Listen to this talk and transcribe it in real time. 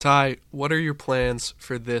Ty, what are your plans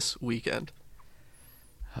for this weekend?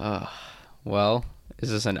 Uh, well, is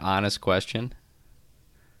this an honest question?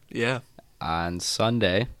 Yeah, On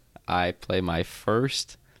Sunday, I play my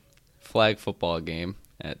first flag football game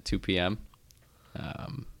at 2 p.m.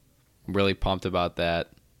 I'm really pumped about that.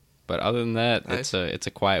 But other than that, it's nice.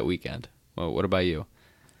 a quiet weekend. Well, what about you?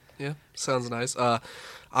 Yeah, sounds nice.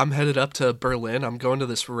 I'm headed up to Berlin. I'm going to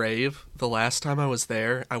this rave. The last time I was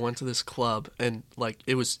there, I went to this club and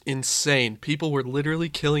it was insane. People were literally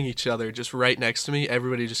killing each other just right next to me.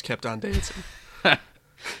 Everybody just kept on dancing.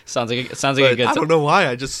 Sounds like a But good I time. don't know why.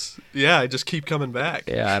 I just keep coming back.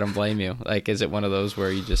 Yeah, I don't blame you. Like, is it one of those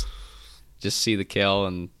where you just see the kill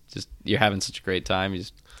and just you're having such a great time, you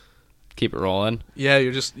just keep it rolling? Yeah,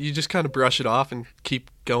 you just kind of brush it off and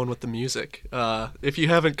keep going with the music. If you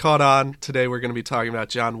haven't caught on, today we're going to be talking about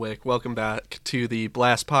John Wick. Welcome back to the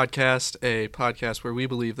Blast Podcast, a podcast where we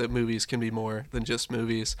believe that movies can be more than just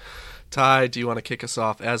movies. Ty, do you want to kick us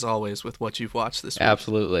off as always with what you've watched this week?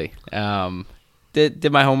 Absolutely.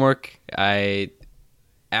 Did my homework. I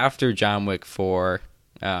After John Wick 4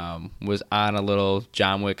 was on a little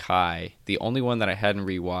John Wick high. The only one that I hadn't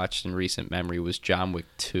rewatched in recent memory was John Wick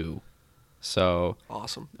 2. So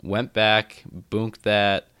Awesome. went back, booked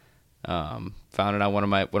that, found it on one of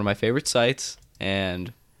my favorite sites,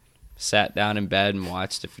 and sat down in bed and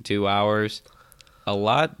watched it for 2 hours. A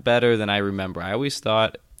lot better than I remember. I always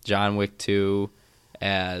thought John Wick 2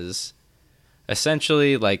 as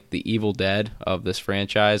essentially like the Evil Dead of this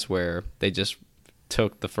franchise, where they just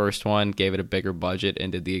took the first one, gave it a bigger budget,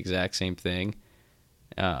 and did the exact same thing.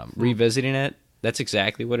 Revisiting it, that's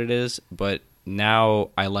exactly what it is, but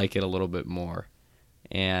now I like it a little bit more.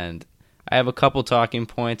 And I have a couple talking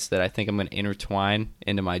points that I think I'm going to intertwine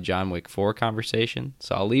into my John Wick 4 conversation,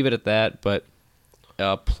 so I'll leave it at that. But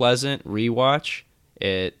a pleasant rewatch.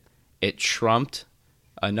 It trumped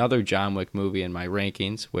another John Wick movie in my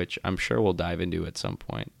rankings, which I'm sure we'll dive into at some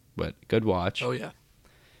point. But good watch. Oh, yeah.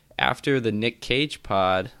 After the Nick Cage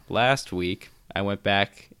pod last week, I went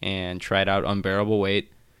back and tried out Unbearable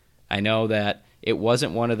Weight. I know that it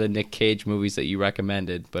wasn't one of the Nick Cage movies that you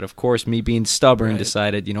recommended, but of course, me being stubborn, Right.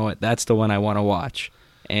 decided, you know what, that's the one I want to watch.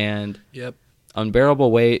 And Yep.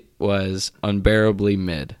 Unbearable Weight was unbearably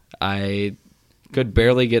mid. I could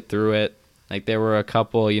barely get through it. Like, there were a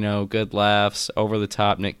couple, good laughs,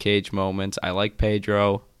 over-the-top Nick Cage moments. I like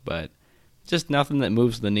Pedro, but just nothing that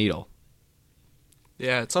moves the needle.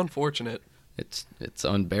 Yeah, it's unfortunate. It's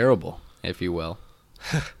unbearable, if you will.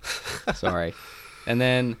 Sorry. And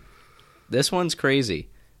then this one's crazy.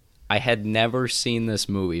 I had never seen this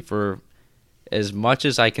movie. For as much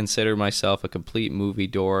as I consider myself a complete movie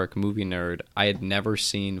dork, movie nerd, I had never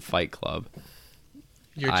seen Fight Club.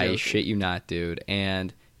 You're I joking. shit you not, dude.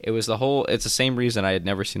 And it's the same reason I had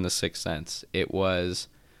never seen The Sixth Sense. It was,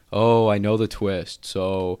 oh, I know the twist,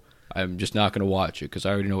 so I'm just not going to watch it because I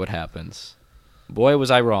already know what happens. Boy, was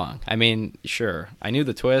I wrong. I mean, sure, I knew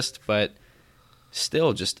the twist, but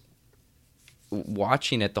still, just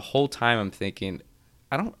watching it the whole time, I'm thinking,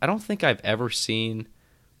 I don't think I've ever seen,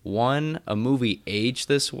 one, a movie age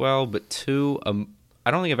this well, but two,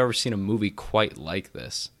 I don't think I've ever seen a movie quite like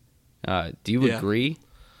this. Do you Yeah. agree?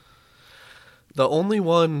 The only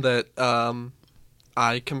one that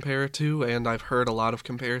I compare it to, and I've heard a lot of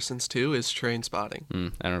comparisons to, is Trainspotting.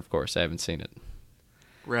 And of course, I haven't seen it.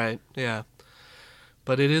 Right. Yeah.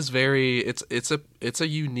 But it is it's a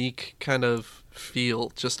unique kind of feel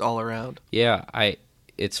just all around. Yeah,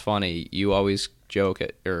 it's funny. You always joke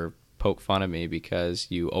at or poke fun at me because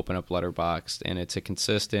you open up Letterboxd and it's a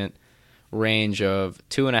consistent range of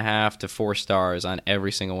 2.5 to 4 stars on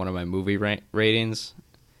every single one of my movie ratings.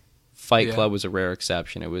 Fight Yeah. Club was a rare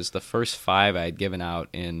exception. It was the first 5 I had given out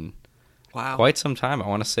in Wow. quite some time. I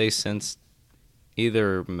want to say since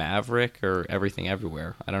either Maverick or Everything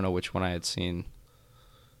Everywhere. I don't know which one I had seen.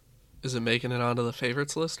 Is it making it onto the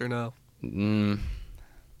favorites list or no? Mm,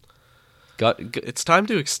 It's time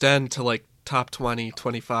to extend to top 20,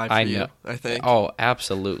 25 for I you, know. I think. Oh,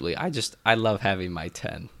 absolutely. I love having my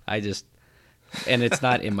 10. And it's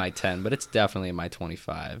not in my 10, but it's definitely in my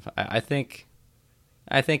 25. I think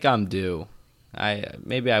I'm due.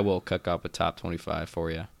 Maybe I will cook up a top 25 for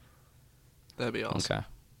you. That'd be awesome. Okay.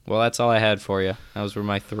 Well, that's all I had for you. Those were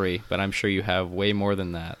my 3, but I'm sure you have way more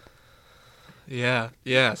than that. Yeah.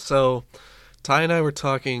 So Ty and I were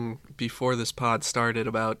talking before this pod started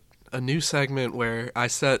about a new segment where I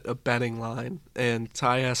set a betting line and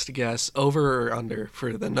Ty has to guess over or under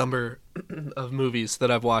for the number of movies that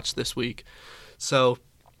I've watched this week. So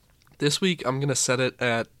this week I'm going to set it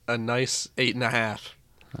at a nice 8.5.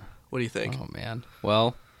 What do you think? Oh, man.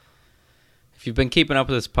 Well, If you've been keeping up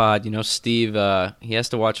with this pod, you know Steve, he has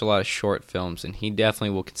to watch a lot of short films, and he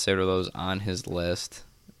definitely will consider those on his list.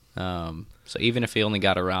 So even if he only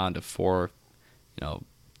got around to 4,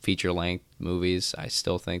 feature-length movies, I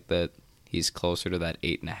still think that he's closer to that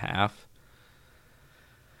 8.5.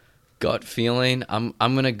 Gut feeling, I'm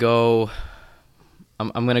gonna go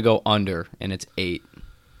under, and it's 8.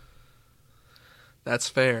 That's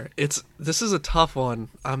fair. This is a tough one.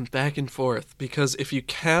 I'm back and forth because if you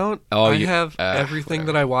count, I have everything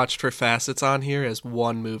that I watched for Facets on here as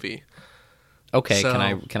one movie. Okay, So,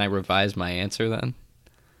 can I revise my answer then?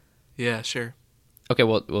 Yeah, sure. Okay,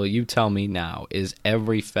 well, you tell me now. Is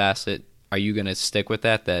every Facet? Are you gonna stick with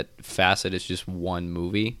that Facet is just one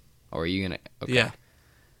movie, or are you gonna? Okay. Yeah.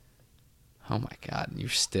 Oh my God, you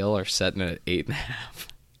still are setting it at 8.5.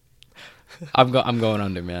 I'm going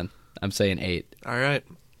under, man. I'm saying 8. All right.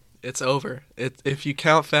 It's over. If you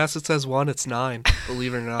count Facets as one, it's 9.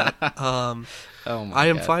 Believe it or not. I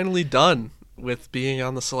am finally done with being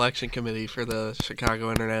on the selection committee for the Chicago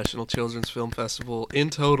International Children's Film Festival. In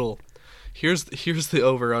total, here's the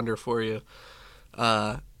over/under for you.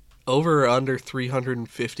 Over or under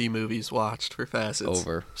 350 movies watched for Facets.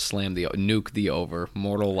 Over. Nuke the over.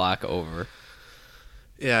 Mortal lock over.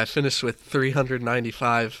 Yeah, I finished with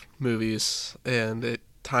 395 movies, and it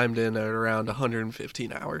timed in at around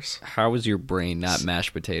 115 hours. How is your brain not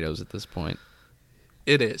mashed potatoes at this point?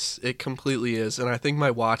 It is. It completely is. And I think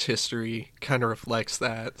my watch history kind of reflects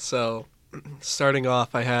that. So, starting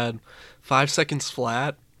off, I had 5 Seconds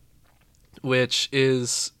Flat, which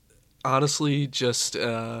is honestly just,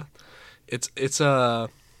 it's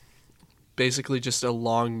basically just a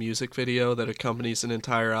long music video that accompanies an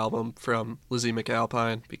entire album from Lizzie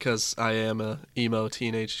McAlpine, because I am a emo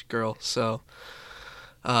teenage girl. So,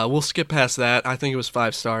 we'll skip past that. I think it was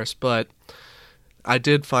 5 stars, but I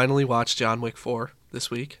did finally watch John Wick 4 this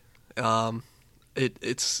week.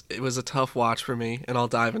 It was a tough watch for me, and I'll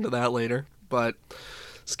dive into that later. But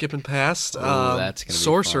skipping past, that's gonna be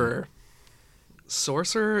Sorcerer. fun.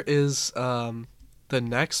 Sorcerer is the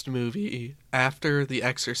next movie after The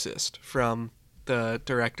Exorcist from the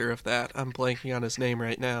director of that. I'm blanking on his name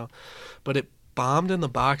right now, but it bombed in the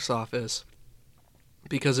box office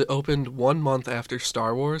because it opened 1 month after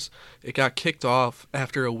Star Wars. It got kicked off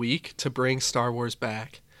after a week to bring Star Wars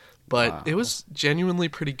back. But It was genuinely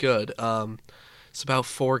pretty good. It's about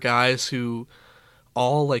 4 guys who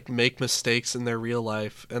all make mistakes in their real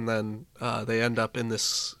life, and then they end up in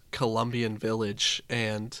this Colombian village,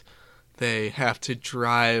 and they have to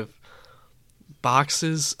drive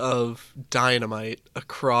boxes of dynamite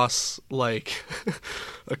across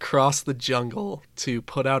across the jungle to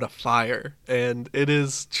put out a fire. And it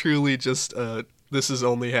is truly just this is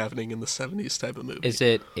only happening in the 70s type of movie. Is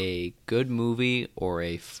it a good movie or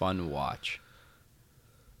a fun watch?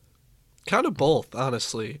 Kind of both,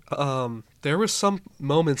 honestly. There were some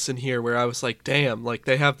moments in here where I was like, damn,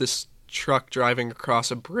 they have this truck driving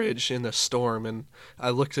across a bridge in a storm, and I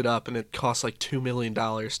looked it up, and it cost $2 million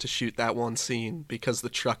to shoot that one scene because the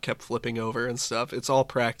truck kept flipping over and stuff. It's all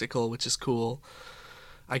practical, which is cool.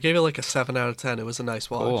 I gave it a 7 out of 10. It was a nice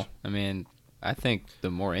watch. Cool. I mean, I think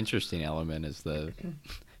the more interesting element is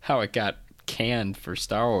how it got canned for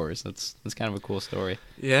Star Wars. That's kind of a cool story.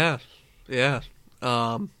 Yeah.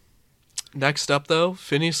 Next up, though,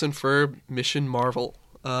 Phineas and Ferb Mission Marvel.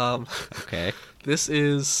 Okay. This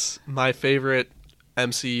is my favorite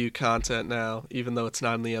MCU content now, even though it's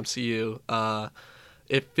not in the MCU.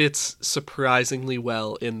 It fits surprisingly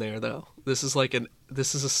well in there, though. This is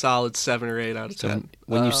a solid 7 or 8 out of 10. So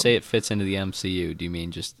when you say it fits into the MCU, do you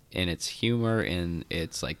mean just in its humor, in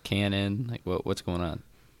its canon? What's going on?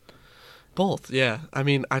 Both, yeah. I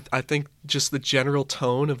mean, I think just the general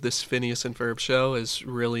tone of this Phineas and Ferb show is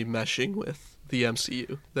really meshing with the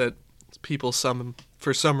MCU that people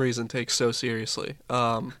for some reason take so seriously.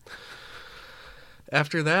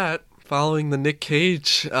 After that, following the Nick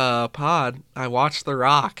Cage pod, I watched The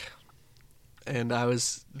Rock, and I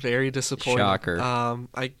was very disappointed. Shocker.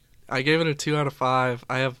 I gave it a 2 out of 5.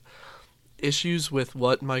 I have issues with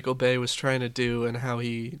what Michael Bay was trying to do and how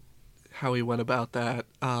he went about that.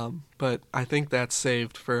 But I think that's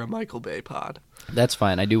saved for a Michael Bay pod. That's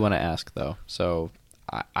fine. I do want to ask, though. So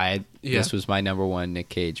this was my number 1 Nick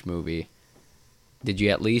Cage movie. Did you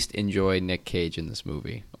at least enjoy Nick Cage in this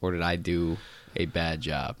movie, or did I do a bad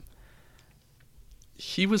job?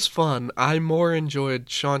 He was fun. I more enjoyed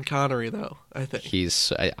Sean Connery, though, I think. He's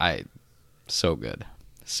so good.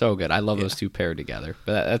 So good. I love those two paired together.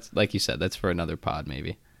 But that's, like you said, that's for another pod,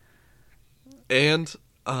 maybe. And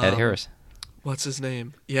Ed Harris. What's his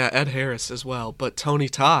name? Yeah, Ed Harris as well. But Tony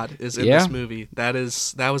Todd is in this movie. That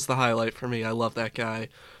was the highlight for me. I love that guy.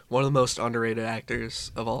 One of the most underrated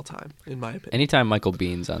actors of all time, in my opinion. Anytime Michael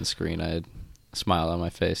Biehn's on screen, I had a smile on my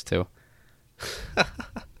face, too.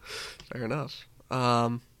 Fair enough.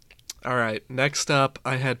 All right, next up,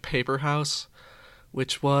 I had Paper House,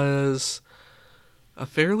 which was a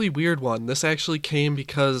fairly weird one. This actually came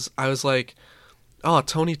because I was like, oh,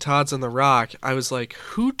 Tony Todd's in The Rock. I was like,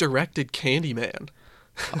 who directed Candyman?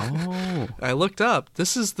 Oh. I looked up.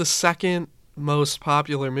 This is the second most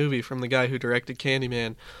popular movie from the guy who directed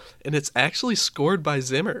Candyman, and it's actually scored by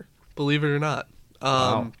Zimmer, believe it or not.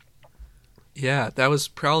 Wow. Yeah, that was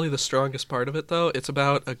probably the strongest part of it, though. It's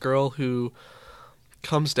about a girl who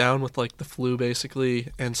comes down with, like, the flu, basically,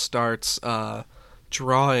 and starts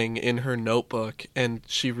drawing in her notebook, and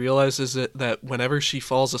she realizes that whenever she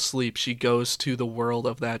falls asleep, she goes to the world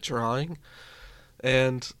of that drawing.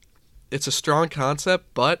 And it's a strong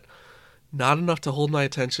concept, but not enough to hold my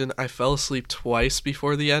attention. I fell asleep twice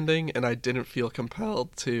before the ending, and I didn't feel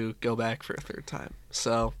compelled to go back for a third time.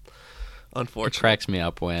 So, unfortunately. It cracks me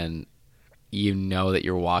up when you know that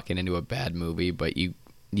you're walking into a bad movie, but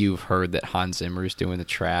you've heard that Hans Zimmer's doing the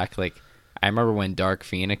track. Like, I remember when Dark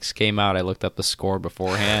Phoenix came out, I looked up the score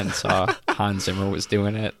beforehand and saw Hans Zimmer was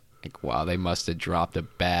doing it. Like, wow, they must have dropped a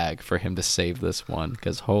bag for him to save this one,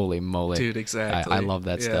 because holy moly. Dude, exactly. I love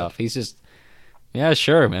that stuff. He's just, yeah,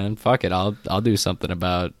 sure, man. Fuck it. I'll do something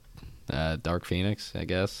about Dark Phoenix, I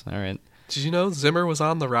guess. All right. Did you know Zimmer was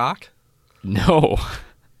on The Rock? No.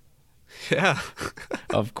 Yeah.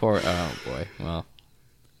 Of course. Oh, boy. Well,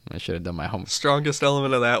 I should have done my homework. Strongest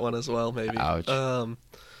element of that one as well, maybe. Ouch.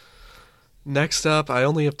 Next up, I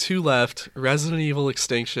only have two left. Resident Evil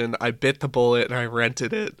Extinction. I bit the bullet and I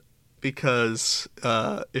rented it because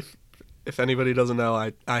if anybody doesn't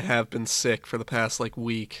know, I have been sick for the past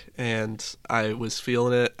week, and I was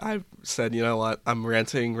feeling it. I said, you know what, I'm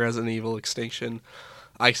renting Resident Evil Extinction.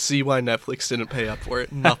 I see why Netflix didn't pay up for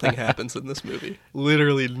it. Nothing happens in this movie.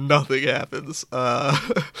 Literally nothing happens.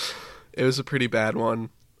 It was a pretty bad one.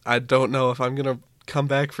 I don't know if I'm going to come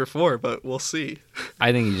back for 4, but we'll see.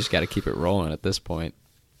 I think you just got to keep it rolling at this point.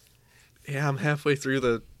 Yeah, I'm halfway through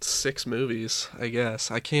the 6 movies, I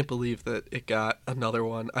guess. I can't believe that it got another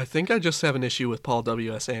one. I think I just have an issue with Paul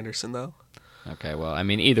W.S. Anderson, though. Okay, well, I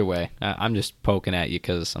mean, either way, I'm just poking at you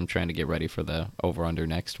because I'm trying to get ready for the over-under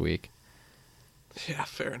next week. Yeah,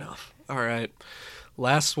 fair enough. All right.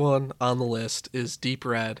 Last one on the list is Deep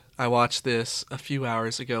Red. I watched this a few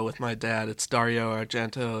hours ago with my dad. It's Dario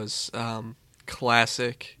Argento's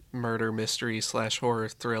classic murder mystery / horror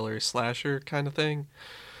thriller slasher kind of thing.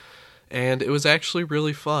 And it was actually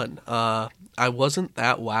really fun. I wasn't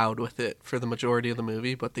that wowed with it for the majority of the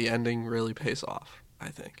movie, but the ending really pays off, I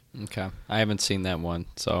think. Okay. I haven't seen that one,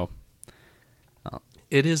 so...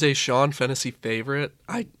 It is a Sean Fennessy favorite.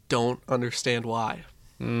 I don't understand why.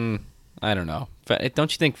 I don't know.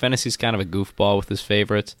 Don't you think Fennessy's kind of a goofball with his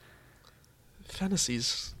favorites?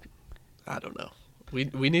 Fennessy's... I don't know.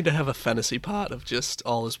 We need to have a Fennessy pod of just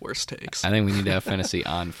all his worst takes. I think we need to have Fennessy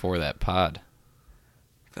on for that pod.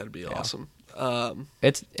 That'd be awesome.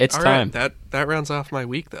 It's all time. Right, that rounds off my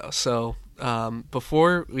week, though. So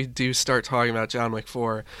before we do start talking about John Wick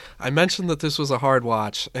 4, I mentioned that this was a hard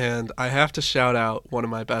watch, and I have to shout out one of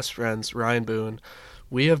my best friends, Ryan Boone.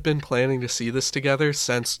 We have been planning to see this together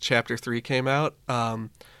since Chapter 3 came out.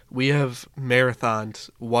 We have marathoned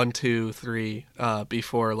 1, 2, 3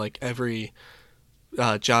 before every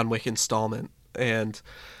John Wick installment, and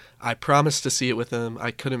I promised to see it with him.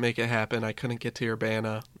 I couldn't make it happen. I couldn't get to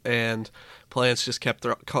Urbana, and plans just kept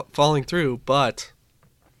falling through. But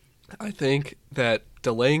I think that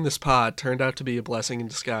delaying this pod turned out to be a blessing in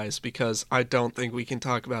disguise, because I don't think we can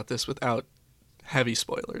talk about this without heavy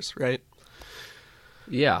spoilers, right?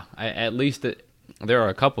 Yeah, at least there are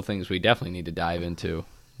a couple things we definitely need to dive into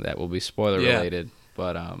that will be spoiler related.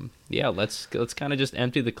 But yeah, let's kind of just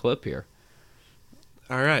empty the clip here.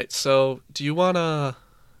 All right. So do you want to...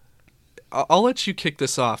 I'll let you kick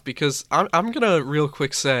this off, because I'm going to real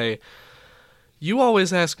quick say, you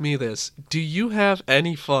always ask me this, do you have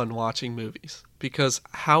any fun watching movies? Because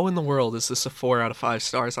how in the world is this a 4 out of 5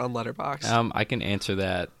 stars on Letterboxd? I can answer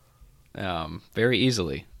that very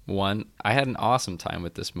easily. One, I had an awesome time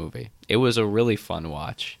with this movie. It was a really fun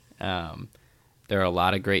watch. There are a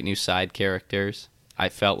lot of great new side characters. I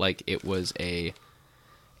felt like it was a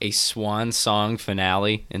swan song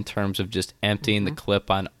finale in terms of just emptying the clip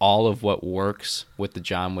on all of what works with the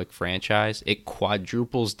John Wick franchise. It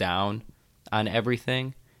quadruples down on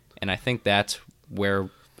everything, and I think that's where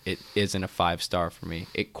it isn't a 5-star for me.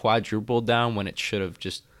 It quadrupled down when it should have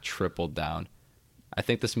just tripled down. I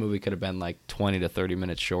think this movie could have been 20 to 30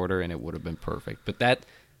 minutes shorter, and it would have been perfect. But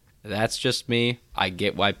that's just me. I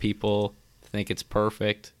get why people think it's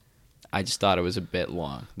perfect. I just thought it was a bit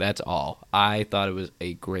long. That's all. I thought it was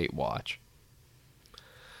a great watch.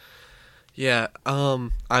 Yeah, I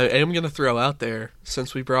am going to throw out there,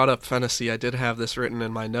 since we brought up fantasy, I did have this written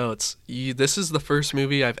in my notes. This is the first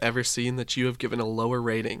movie I've ever seen that you have given a lower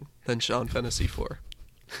rating than Sean Fantasy for.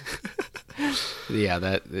 Yeah,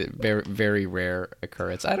 that very, very rare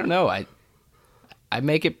occurrence. I don't know. I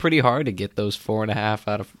make it pretty hard to get those 4.5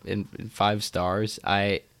 out of in 5 stars.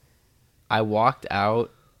 I walked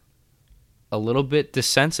out a little bit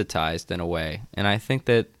desensitized in a way, and I think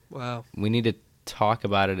that we need to talk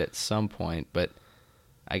about it at some point. But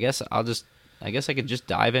I guess I could just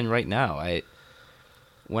dive in right now.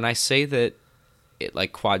 When I say that it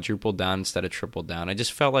like quadrupled down instead of tripled down, I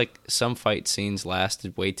just felt like some fight scenes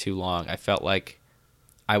lasted way too long. I felt like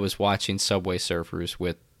I was watching Subway Surfers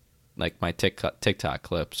with like my TikTok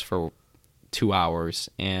clips for 2 hours,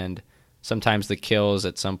 and sometimes the kills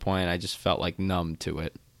at some point I just felt like numb to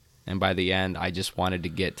it, and by the end I just wanted to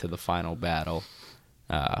get to the final battle.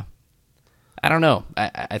 I don't know.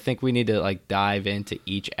 I think we need to like dive into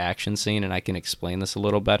each action scene, and I can explain this a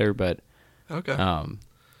little better. But okay,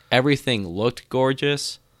 everything looked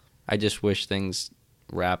gorgeous. I just wish things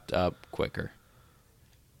wrapped up quicker.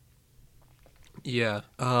 Yeah.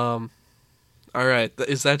 All right.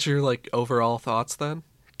 Is that your like overall thoughts then?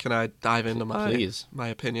 Can I dive into my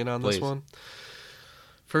opinion on this one?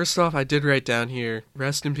 First off, I did write down here,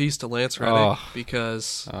 rest in peace to Lance Reddick,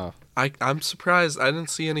 because I'm surprised I didn't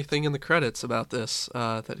see anything in the credits about this,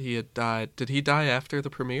 that he had died. Did he die after the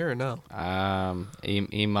premiere or no?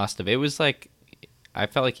 He must have. It was like, I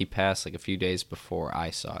felt like he passed like a few days before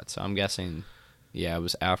I saw it, so I'm guessing, yeah, it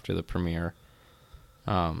was after the premiere.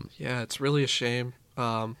 Yeah, it's really a shame.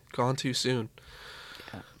 Gone too soon.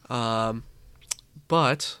 Yeah.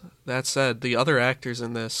 But that said, the other actors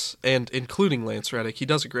in this, and including Lance Reddick, he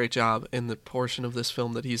does a great job in the portion of this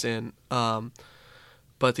film that he's in.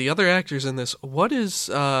 But the other actors in this, what is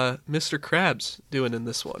Mr. Krabs doing in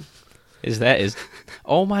this one?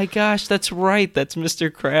 Oh my gosh, that's right. That's Mr.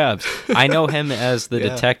 Krabs. I know him as the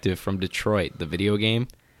detective from Detroit, the video game.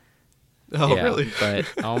 Oh, yeah, really? But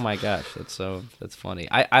oh my gosh, that's funny.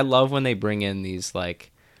 I love when they bring in these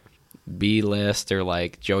like B-list or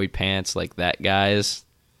like Joey Pants, like that guys.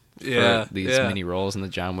 For these mini roles in the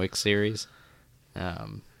John Wick series.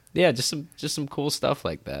 Just some cool stuff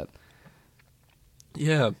like that.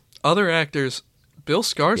 Yeah. Other actors, Bill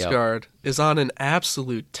Skarsgård is on an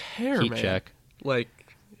absolute tear, man. Check.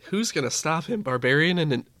 Like, who's gonna stop him? Barbarian,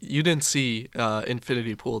 and you didn't see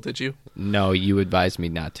Infinity Pool, did you? No, you advised me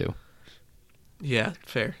not to. Yeah,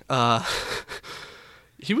 fair.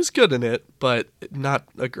 He was good in it, but not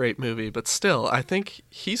a great movie. But still, I think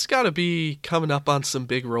he's got to be coming up on some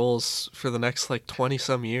big roles for the next, like,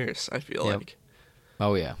 20-some years, I feel like.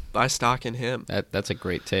 Oh, yeah. Buy stock in him. That's a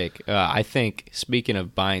great take. I think, speaking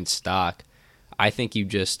of buying stock, I think you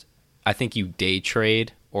day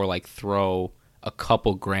trade or, like, throw a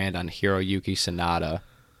couple grand on Hiroyuki Sanada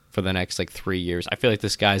for the next, like, 3 years. I feel like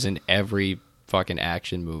this guy's in every fucking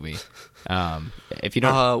action movie. If you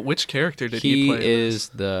don't, which character did he play? He is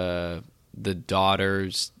the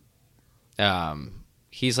daughter's.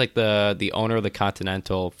 He's like the owner of the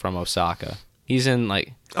Continental from Osaka. He's in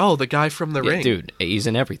like the guy from the Ring, dude. He's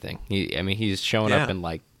in everything. He's showing up in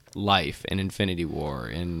like Life, in Infinity War,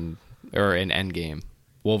 in Endgame,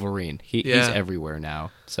 Wolverine. He's everywhere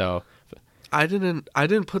now. So. I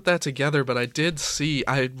didn't put that together, but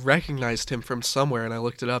I recognized him from somewhere, and I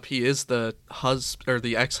looked it up. He is the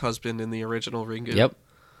ex-husband in the original Ringu. Yep.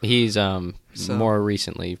 He's more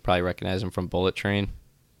recently, you probably recognize him from Bullet Train.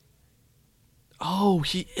 Oh,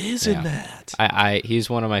 he is in that. He's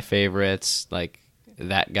one of my favorites, like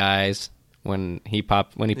that guy's when he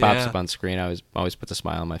pops up on screen, I always puts a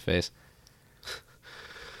smile on my face.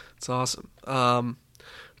 It's awesome.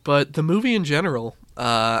 But the movie in general,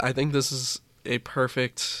 I think this is a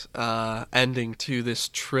perfect ending to this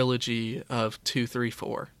trilogy of 2, 3,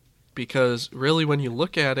 4. Because really, when you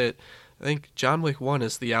look at it, I think John Wick 1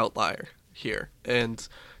 is the outlier here. And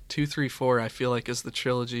 2, 3, 4, I feel like, is the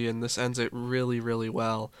trilogy, and this ends it really, really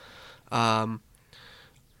well.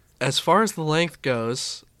 As far as the length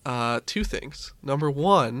goes, 2 things. Number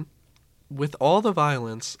 1, with all the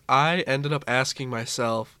violence, I ended up asking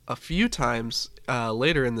myself a few times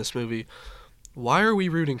later in this movie, why are we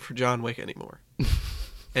rooting for John Wick anymore?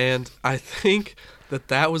 And I think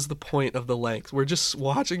that was the point of the length. We're just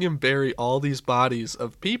watching him bury all these bodies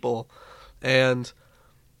of people and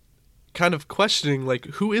kind of questioning, like,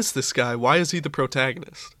 who is this guy? Why is he the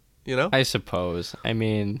protagonist? You know? I suppose. I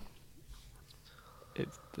mean,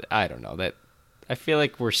 I don't know. That I feel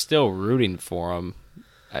like we're still rooting for him.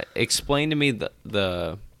 Explain to me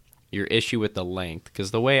the your issue with the length,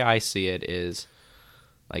 because the way I see it is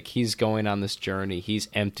like he's going on this journey, he's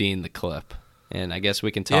emptying the clip, and I guess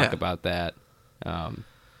we can talk about that.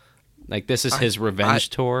 Like this is his revenge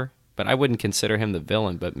tour, but I wouldn't consider him the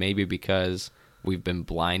villain, but maybe because we've been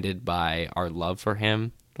blinded by our love for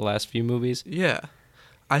him the last few movies. Yeah.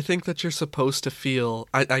 I think that you're supposed to feel,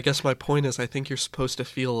 I guess my point is I think you're supposed to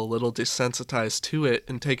feel a little desensitized to it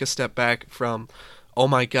and take a step back from, oh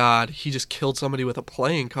my God, he just killed somebody with a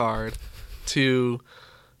playing card, to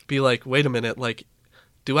be like, wait a minute, like,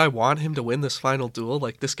 do I want him to win this final duel?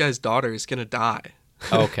 Like, this guy's daughter is going to die.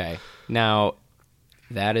 Okay. Now,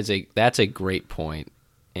 that's a great point.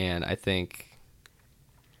 And I think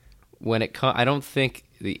when it comes, I don't think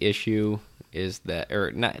the issue is that,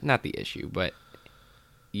 or not the issue, but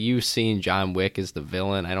you seeing John Wick as the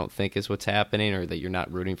villain, I don't think is what's happening, or that you're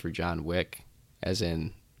not rooting for John Wick, as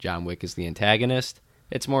in John Wick is the antagonist.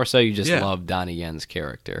 It's more so you just love Donnie Yen's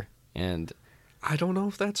character. And I don't know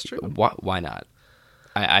if that's true. Why not?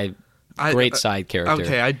 Great side character.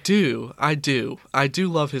 Okay, I do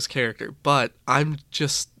love his character, but I'm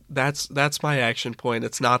just, that's my action point.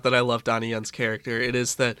 It's not that I love Donnie Yen's character. It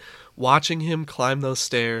is that watching him climb those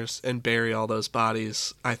stairs and bury all those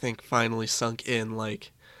bodies, I think finally sunk in,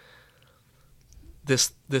 like,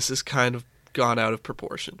 this is kind of gone out of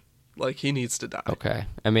proportion. Like, he needs to die. Okay.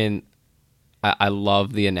 I mean, I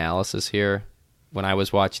love the analysis here. When I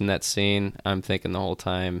was watching that scene, I'm thinking the whole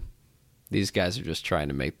time, these guys are just trying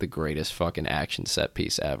to make the greatest fucking action set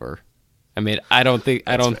piece ever. I mean, I don't think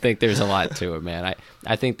there's a lot to it, man.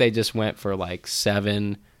 I think they just went for like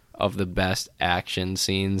 7 of the best action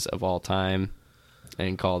scenes of all time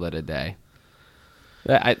and called it a day.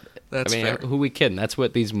 Fair. Who we kidding? That's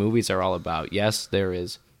what these movies are all about. Yes, there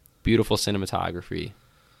is beautiful cinematography,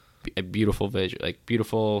 a beautiful visual, like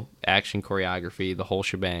beautiful action choreography, the whole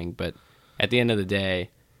shebang. But at the end of the day,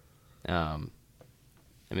 I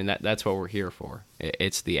mean that's what we're here for.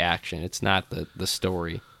 It's the action. It's not the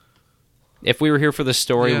story. If we were here for the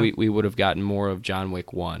story, we would have gotten more of John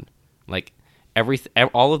Wick 1. Like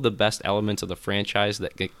all of the best elements of the franchise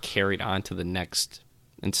that get carried on to the next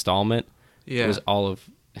installment was all of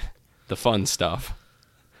the fun stuff.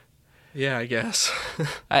 Yeah, I guess.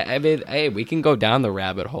 I mean, hey, we can go down the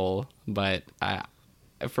rabbit hole, but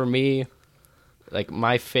for me, like,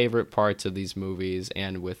 my favorite parts of these movies,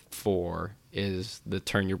 and with 4, is the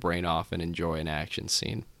turn your brain off and enjoy an action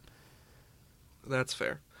scene. That's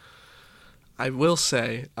fair. I will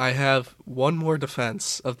say I have one more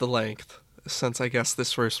defense of the length, since I guess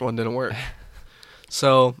this first one didn't work.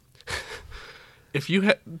 So, if you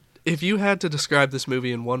had to describe this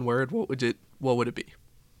movie in one word, what would it be?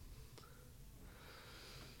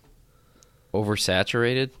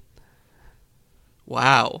 Oversaturated?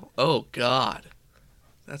 Wow. Oh, God.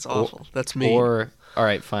 That's awful. That's me. Or, all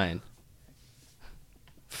right, fine.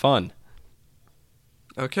 Fun.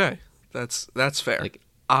 Okay. That's fair. Like,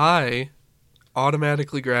 I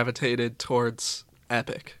automatically gravitated towards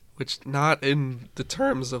epic, which not in the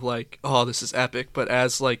terms of like, oh, this is epic, but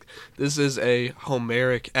as like, this is a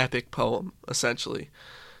Homeric epic poem, essentially.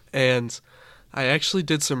 And I actually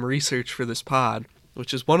did some research for this pod,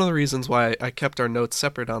 which is one of the reasons why I kept our notes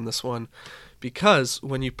separate on this one, because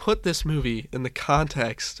when you put this movie in the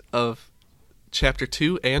context of Chapter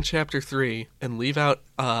 2 and Chapter 3 and leave out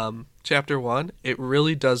Chapter 1, it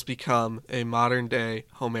really does become a modern-day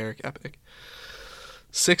Homeric epic.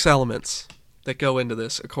 6 elements that go into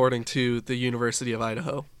this, according to the University of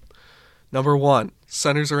Idaho. Number 1,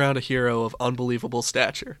 centers around a hero of unbelievable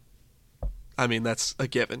stature. I mean, that's a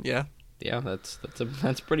given, yeah? Yeah,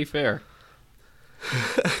 that's pretty fair.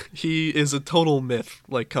 He is a total myth,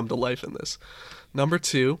 like, come to life in this. Number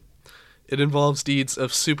 2, it involves deeds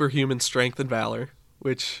of superhuman strength and valor,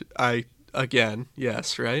 which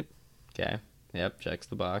yes, right? Okay. Yep, checks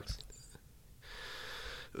the box.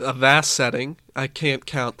 A vast setting. I can't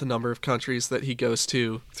count the number of countries that he goes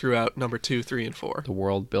to throughout number 2, 3, and 4. The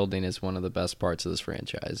world building is one of the best parts of this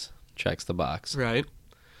franchise. Checks the box. Right.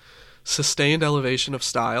 Sustained elevation of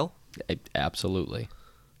style. Absolutely.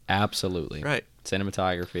 Right.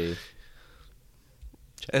 Cinematography.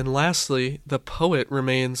 And lastly, the poet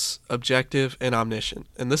remains objective and omniscient.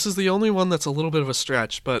 And this is the only one that's a little bit of a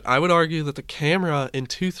stretch, but I would argue that the camera in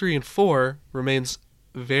 2, 3, and 4 remains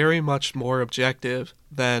very much more objective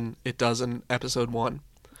than it does in episode 1.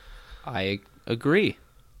 I agree.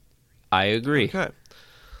 Okay.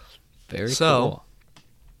 Very cool.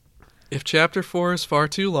 If chapter 4 is far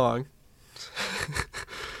too long,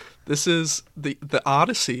 this is the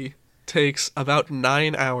Odyssey takes about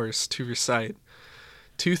 9 hours to recite.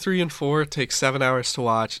 2, 3, and 4 take 7 hours to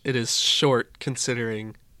watch. It is short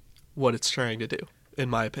considering what it's trying to do. in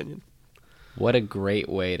my opinion. What a great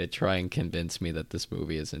way to try and convince me that this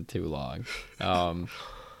movie isn't too long.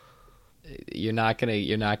 You're not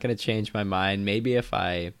gonna change my mind. Maybe if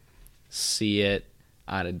I see it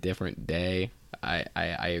on a different day,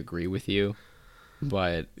 I agree with you.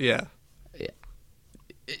 But Yeah.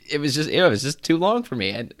 It was just too long for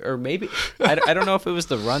me, or maybe I don't know if it was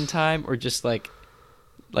the runtime or just like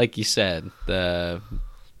you said, the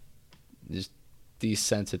just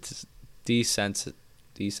desensitized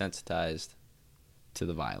to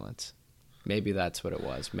the violence. Maybe that's what it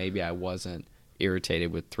was. Maybe I wasn't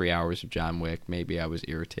irritated with 3 hours of John Wick. Maybe I was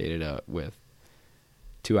irritated with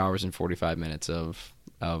 2 hours and 45 minutes of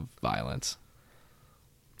violence.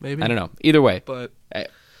 Maybe. I don't know. Either way, but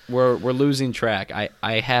we're losing track.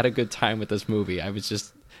 I had a good time with this movie. I'm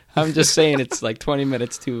just saying it's like 20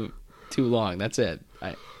 minutes too long. That's it.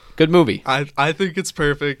 Good movie. I think it's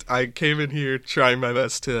perfect. I came in here trying my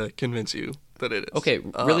best to convince you that it is. Okay,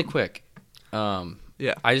 really quick.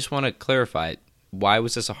 Yeah. I just want to clarify. Why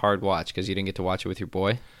was this a hard watch? Because you didn't get to watch it with your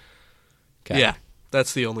boy? Okay. Yeah,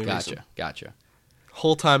 that's the only reason. Gotcha.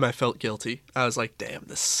 Whole time I felt guilty. I was like, "Damn,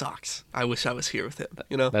 this sucks. I wish I was here with him."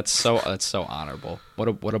 You know? That's so honorable. What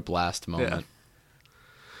a blast moment. Yeah.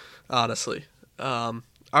 Honestly. All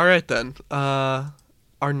right then.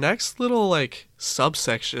 Our next little like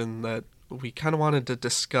subsection that we kind of wanted to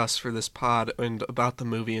discuss for this pod and about the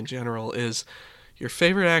movie in general is your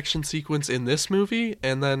favorite action sequence in this movie,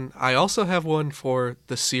 and then I also have one for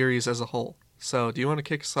the series as a whole. So, do you want to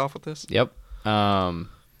kick us off with this? Yep. I'm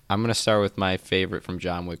going to start with my favorite from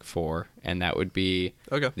John Wick 4, and that would be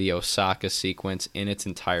the Osaka sequence in its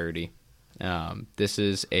entirety. This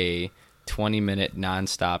is a 20-minute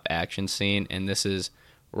nonstop action scene, and this is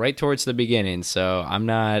right towards the beginning, so I'm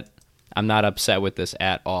not upset with this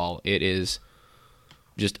at all. It is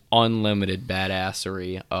just unlimited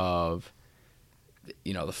badassery of,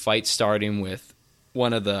 the fight starting with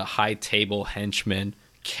one of the high table henchmen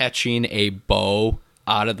catching a bow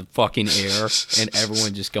out of the fucking air and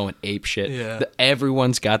everyone just going ape shit. Yeah.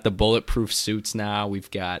 Everyone's got the bulletproof suits now. We've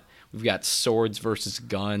got swords versus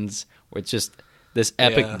guns. It's just this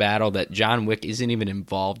epic battle that John Wick isn't even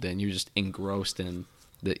involved in. You're just engrossed in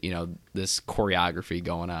this choreography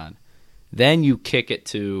going on. Then you kick it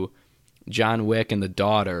to John Wick and the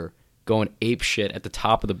daughter going ape shit at the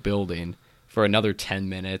top of the building for another 10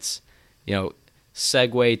 minutes.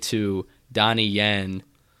 Segue to Donnie Yen,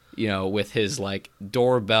 with his like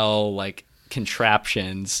doorbell like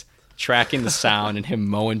contraptions tracking the sound and him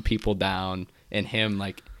mowing people down and him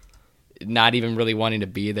like not even really wanting to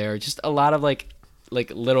be there. Just a lot of like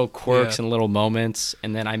little quirks and little moments.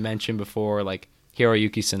 And then I mentioned before like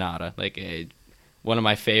Hiroyuki Sanada, like one of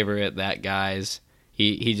my favorite that guys.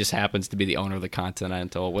 He just happens to be the owner of the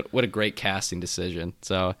Continental. What a great casting decision.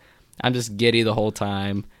 So I'm just giddy the whole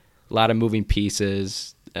time. A lot of moving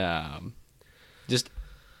pieces. I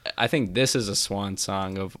think this is a swan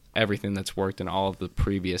song of everything that's worked in all of the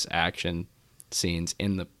previous action scenes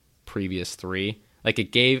in the previous three. Like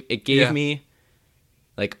it gave me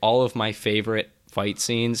like all of my favorite fight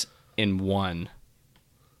scenes in one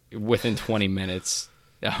within 20 minutes.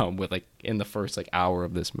 With like in the first like hour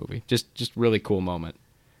of this movie. Just really cool moment.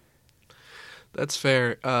 That's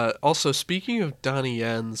fair. Also, speaking of Donnie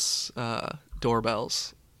Yen's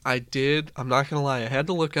doorbells, I'm not going to lie, I had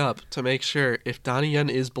to look up to make sure if Donnie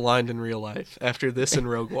Yen is blind in real life after this in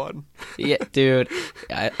Rogue One. Yeah, dude.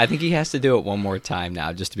 I think he has to do it one more time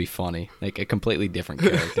now just to be funny. Like a completely different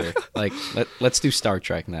character. Like, let's do Star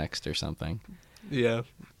Trek next or something. Yeah.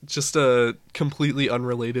 Just a completely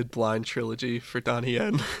unrelated blind trilogy for Donnie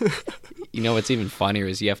Yen. What's even funnier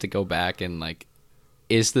is you have to go back and like,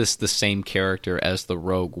 is this the same character as the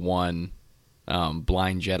Rogue One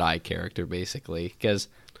blind Jedi character, basically? Because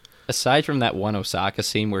aside from that one Osaka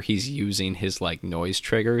scene where he's using his like noise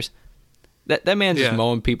triggers, that man's just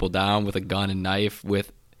mowing people down with a gun and knife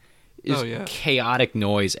with chaotic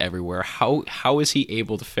noise everywhere. How is he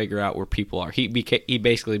able to figure out where people are? He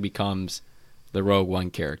basically becomes the Rogue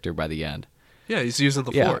One character by the end. Yeah, he's using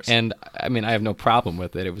the Force. And I mean, I have no problem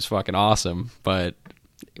with it. It was fucking awesome. But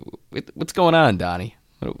what's going on, Donnie?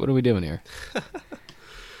 What are we doing here?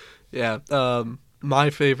 Yeah, my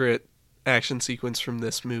favorite action sequence from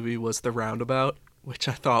this movie was the roundabout, which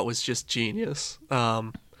I thought was just genius.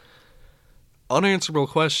 Unanswerable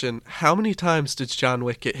question, how many times did John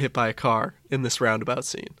Wick get hit by a car in this roundabout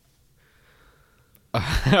scene?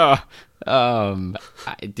 Dude,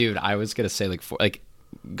 I was gonna say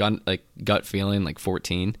gut feeling like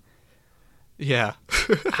 14. Yeah.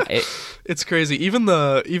 It's crazy. Even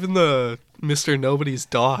the Mr. Nobody's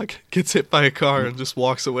dog gets hit by a car and just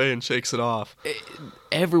walks away and shakes it off.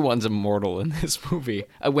 Everyone's immortal in this movie.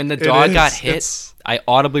 When the dog got hit, I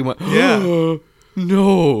audibly went, yeah.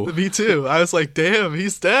 No. Me too. I was like, damn,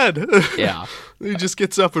 he's dead. Yeah. He just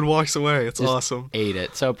gets up and walks away. It's just awesome. Ate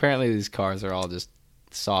it. So apparently these cars are all just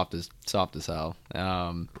soft as hell.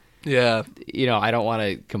 Yeah. You know, I don't want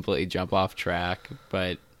to completely jump off track,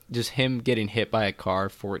 but just him getting hit by a car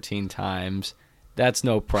 14 times, that's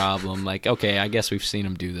no problem. Like, okay, I guess we've seen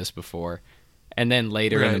him do this before. And then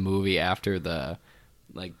later in the movie, after the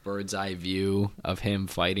like bird's eye view of him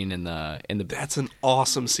fighting in the that's an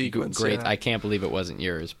awesome sequence. Great. Yeah. I can't believe it wasn't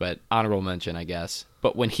yours, but honorable mention, I guess.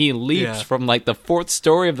 But when he leaps from like the 4th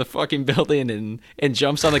story of the fucking building and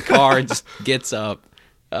jumps on the car and just gets up,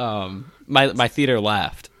 my theater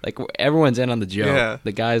laughed. Like everyone's in on the joke. Yeah.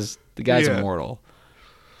 The guy's immortal.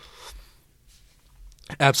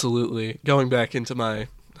 Absolutely. Going back into my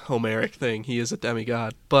Homeric thing, he is a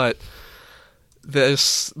demigod. But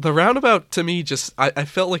the roundabout to me just I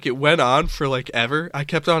felt like it went on for like ever. I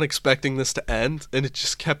kept on expecting this to end and it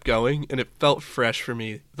just kept going and it felt fresh for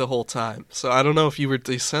me the whole time. So I don't know if you were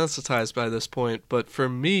desensitized by this point, but for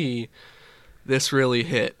me this really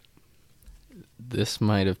hit. This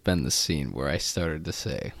might have been the scene where I started to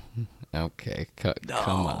say, okay,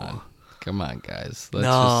 come on, guys.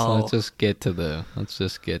 Let's just get to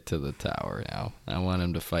the tower now. I want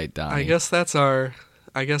him to fight Donnie. I guess that's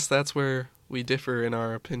where we differ in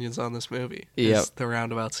our opinions on this movie. Yep. Is the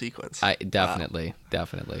roundabout sequence. Definitely.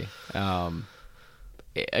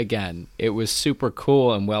 Again, it was super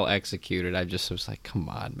cool and well executed. I just was like, come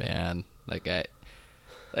on, man.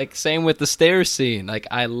 Like same with the stairs scene. Like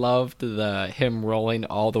I loved him rolling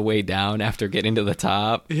all the way down after getting to the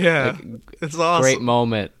top. Yeah, it's awesome. Great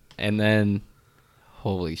moment. And then,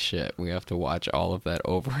 holy shit, we have to watch all of that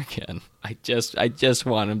over again. I just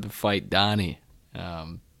want him to fight Donnie.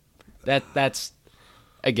 That's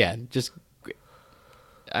again just.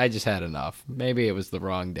 I just had enough. Maybe it was the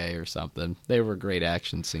wrong day or something. They were great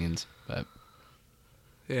action scenes, but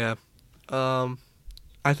yeah.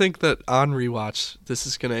 I think that on rewatch, this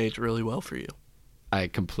is going to age really well for you. I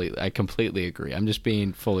completely agree. I'm just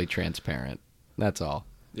being fully transparent. That's all.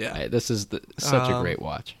 Yeah. This is such a great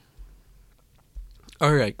watch.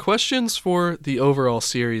 All right, questions for the overall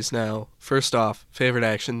series now. First off, favorite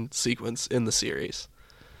action sequence in the series.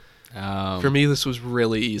 For me, this was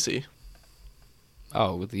really easy.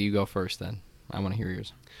 Oh, you go first then. I want to hear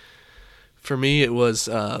yours. For me, it was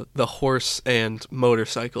the horse and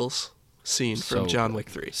motorcycles scene from John Wick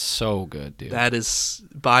 3. So good, dude. That is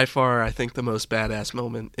by far, I think, the most badass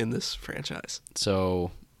moment in this franchise.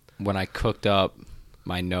 So when I cooked up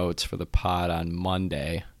my notes for the pod on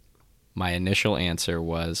Monday, my initial answer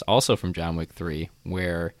was also from John Wick 3,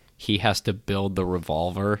 where he has to build the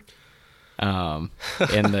revolver in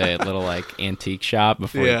the little like antique shop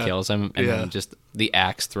before he kills him, and then just the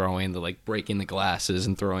axe throwing, the like breaking the glasses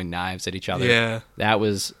and throwing knives at each other. Yeah, that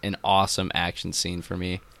was an awesome action scene for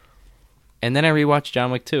me. And then I rewatched John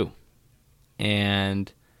Wick 2,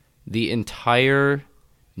 and the entire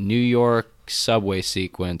New York subway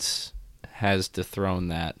sequence has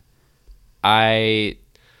dethroned that.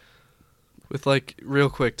 With like real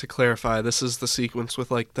quick to clarify, this is the sequence with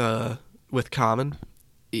like with Common.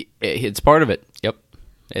 It's part of it. Yep,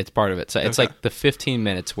 it's part of it. So it's like the 15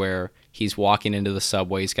 minutes where he's walking into the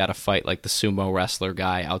subway. He's got to fight like the sumo wrestler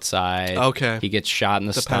guy outside. Okay, he gets shot in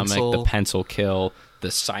the stomach. Pencil. The pencil kill.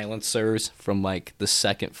 The silencers from like the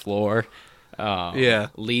second floor.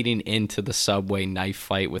 Leading into the subway knife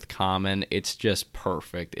fight with Common. It's just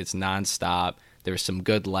perfect. It's nonstop. There's some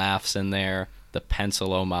good laughs in there. The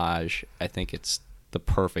pencil homage. I think it's the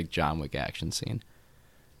perfect John Wick action scene.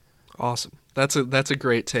 Awesome. That's a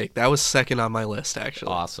great take. That was second on my list,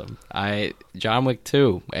 actually. Awesome. John Wick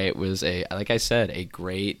 2. It was like I said, a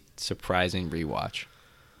great, surprising rewatch.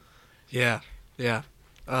 Yeah.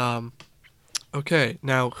 Okay.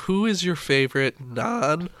 Now, who is your favorite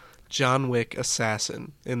non-John Wick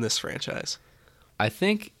assassin in this franchise? I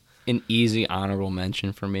think an easy honorable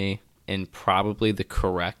mention for me, and probably the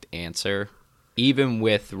correct answer, even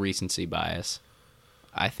with recency bias,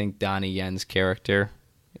 I think Donnie Yen's character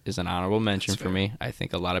is an honorable mention for me. I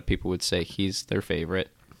think a lot of people would say he's their favorite.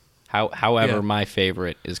 However, my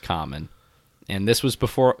favorite is Common, and this was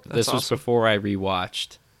before I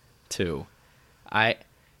rewatched 2.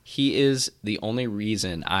 He is the only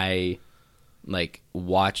reason I like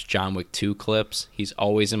watch John Wick 2 clips. He's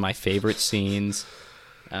always in my favorite scenes.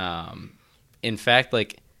 In fact,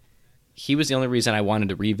 like he was the only reason I wanted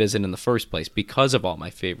to revisit in the first place because of all my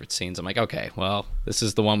favorite scenes. I'm like, okay, well, this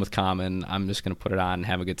is the one with Common. I'm just going to put it on and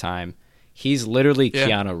have a good time. He's literally Yeah.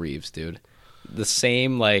 Keanu Reeves, dude. The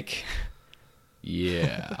same, like,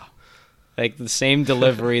 yeah. Like, the same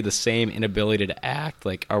delivery, the same inability to act.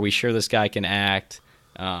 Like, are we sure this guy can act?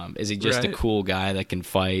 Is he just a Right. cool guy that can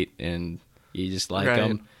fight and you just like Right.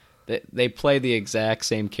 him? They play the exact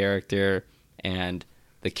same character, and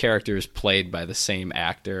the character is played by the same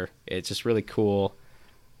actor. It's just really cool.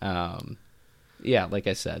 Yeah, like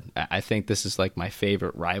I said, I think this is like my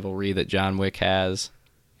favorite rivalry that John Wick has,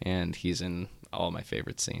 and he's in all my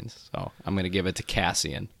favorite scenes. So I'm going to give it to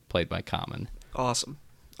Cassian, played by Common. Awesome.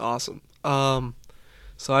 So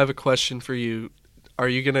I have a question for you. Are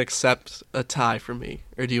you going to accept a tie from me,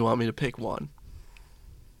 or do you want me to pick one?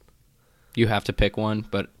 You have to pick one,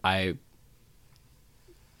 but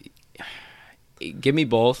give me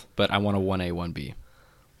both, but I want a 1A, 1B.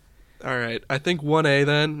 All right. I think 1A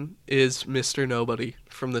then is Mr. Nobody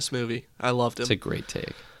from this movie. I loved him. It's a great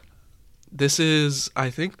take. This is, I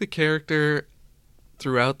think, the character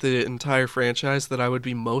throughout the entire franchise that I would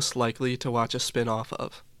be most likely to watch a spin-off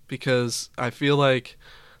of, because I feel like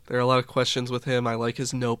there are a lot of questions with him. I like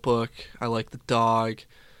his notebook. I like the dog.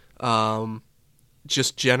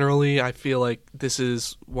 Just generally, I feel like this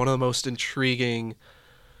is one of the most intriguing,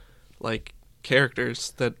 like,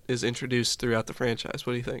 characters that is introduced throughout the franchise.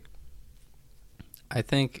 What do you think? I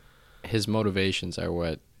think his motivations are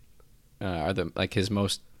what are the like his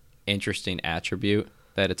most interesting attribute.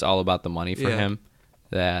 That it's all about the money for him.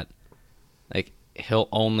 That like he'll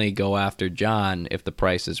only go after John if the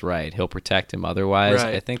price is right. He'll protect him otherwise.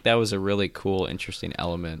 Right. I think that was a really cool, interesting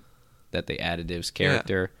element that they added to his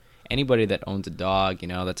character. Anybody that owns a dog,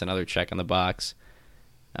 that's another check on the box.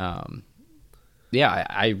 Yeah,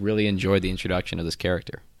 I really enjoyed the introduction of this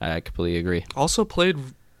character. I completely agree. Also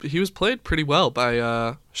he was played pretty well by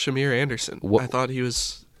Shamir Anderson. I thought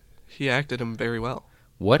he acted him very well.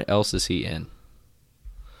 What else is he in?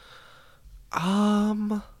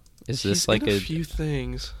 Is this he's like in a few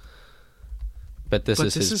things? But this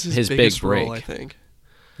is his biggest big break, role, I think.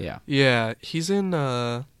 Yeah. Yeah, he's in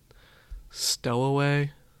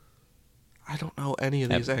Stowaway. I don't know any of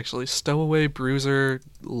these actually. Stowaway, Bruiser,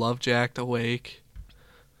 Love Jacked, Awake.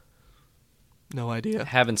 No idea.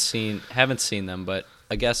 Haven't seen them, but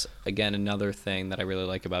I guess again another thing that I really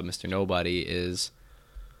like about Mr. Nobody is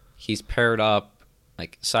he's paired up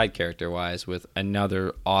like side character wise with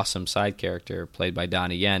another awesome side character played by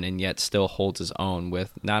Donnie Yen, and yet still holds his own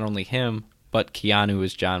with not only him but Keanu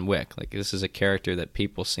as John Wick. Like this is a character that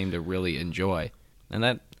people seem to really enjoy,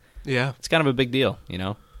 and it's kind of a big deal,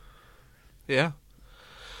 Yeah.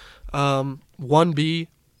 1B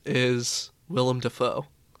is Willem Dafoe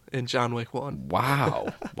in John Wick 1.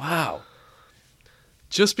 Wow.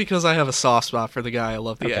 Just because I have a soft spot for the guy, I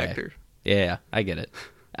love the actor. Yeah, I get it.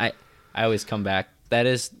 I always come back. That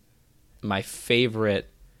is my favorite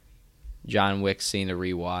John Wick scene to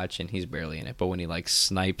rewatch, and he's barely in it. But when he like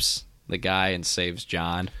snipes the guy and saves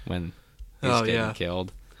John when he's getting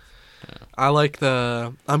killed. I like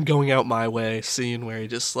the I'm going out my way scene where he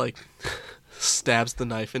just like stabs the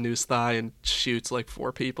knife into his thigh and shoots like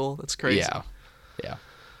 4 people. That's crazy. Yeah.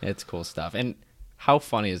 It's cool stuff. And how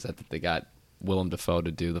funny is that they got Willem Dafoe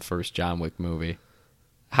to do the first John Wick movie?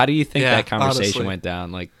 How do you think that conversation went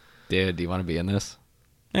down? Like, dude, do you want to be in this?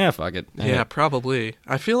 Yeah, fuck it. Yeah, probably.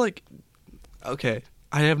 I feel like, okay,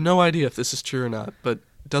 I have no idea if this is true or not, but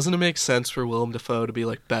doesn't it make sense for Willem Dafoe to be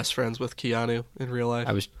like best friends with Keanu in real life?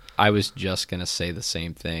 I was just gonna say the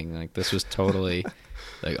same thing. Like, this was totally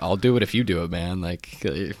like, I'll do it if you do it, man. Like,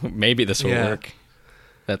 maybe this will work.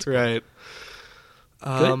 That's cool. Right.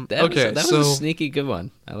 That was a sneaky good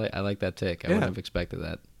one. I like that take. I wouldn't have expected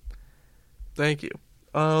that. Thank you.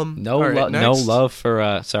 No love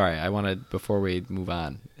for sorry, I wanted before we move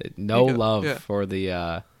on. No love for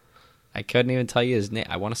the I couldn't even tell you his name.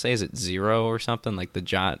 I want to say is it Zero or something, like the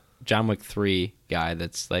John Wick 3 guy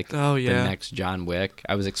that's like the next John Wick.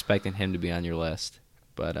 I was expecting him to be on your list.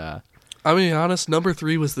 But I mean, honest, number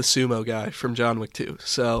 3 was the sumo guy from John Wick 2.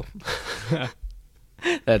 So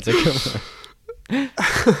that's a good one.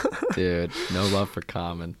 Dude, no love for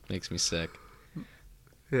Common. Makes me sick.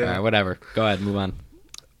 Yeah. All right, whatever. Go ahead, move on.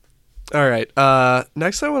 All right.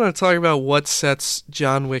 Next I want to talk about what sets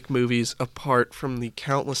John Wick movies apart from the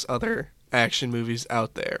countless other action movies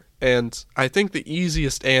out there. And I think the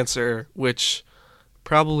easiest answer, which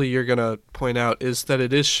probably you're going to point out, is that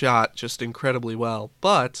it is shot just incredibly well.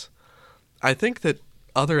 But I think that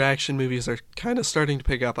other action movies are kind of starting to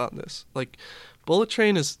pick up on this. Like, Bullet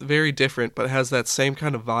Train is very different, but has that same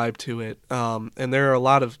kind of vibe to it. And there are a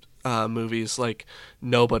lot of movies like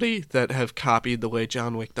Nobody that have copied the way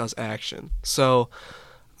John Wick does action. So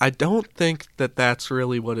I don't think that that's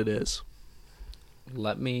really what it is.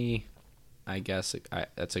 Let me I guess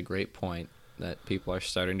that's a great point that people are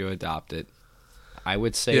starting to adopt it. I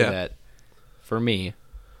would say that for me,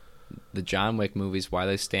 the John Wick movies, why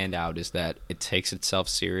they stand out is that it takes itself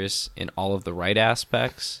serious in all of the right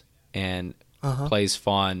aspects and plays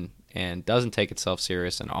fun and doesn't take itself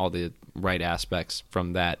serious in all the right aspects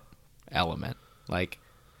from that element. Like,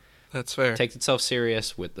 that's fair. It takes itself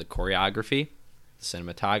serious with the choreography, the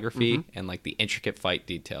cinematography, and like the intricate fight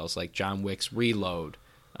details, like John Wick's reload,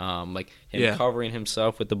 like him covering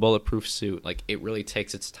himself with the bulletproof suit. Like, it really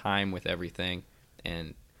takes its time with everything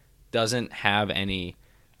and doesn't have any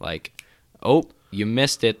like, oh, you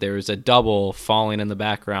missed it, there's a double falling in the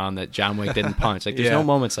background that John Wick didn't punch. Like, there's no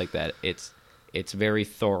moments like that. It's very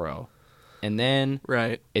thorough. And then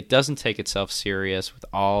it doesn't take itself serious with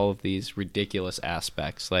all of these ridiculous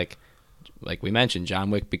aspects. Like we mentioned, John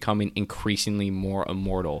Wick becoming increasingly more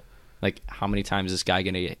immortal. Like, how many times is this guy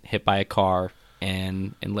going to get hit by a car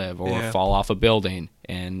and live, or fall off a building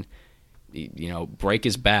and, you know, break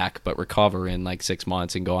his back but recover in like 6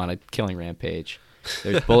 months and go on a killing rampage?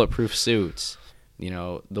 There's bulletproof suits. You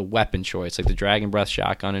know, the weapon choice, like the Dragon Breath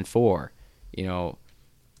shotgun in 4. You know,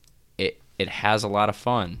 it has a lot of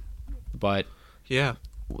fun. But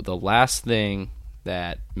the last thing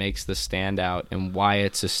that makes this stand out and why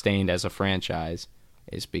it's sustained as a franchise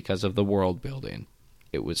is because of the world building.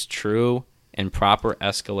 It was true and proper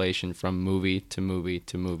escalation from movie to movie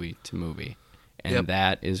to movie to movie. And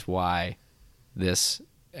that is why this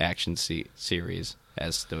action series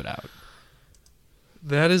has stood out.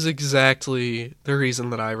 That is exactly the reason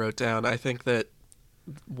that I wrote down. I think that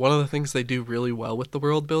one of the things they do really well with the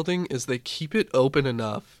world building is they keep it open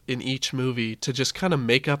enough in each movie to just kind of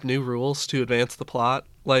make up new rules to advance the plot.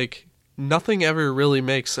 Like, nothing ever really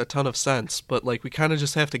makes a ton of sense, but like we kind of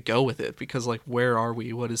just have to go with it because, like, where are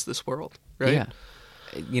we? What is this world? Right? Yeah.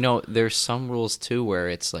 You know, there's some rules too where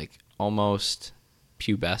it's like almost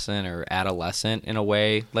pubescent or adolescent in a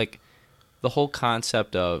way. Like, the whole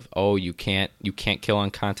concept of, oh, you can't kill on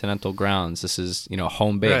continental grounds. This is, you know,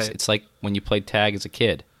 home base. Right. It's like when you played tag as a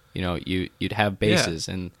kid. You know, you'd have bases,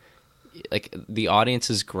 and like the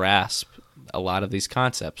audiences grasp a lot of these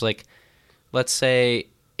concepts. Like, let's say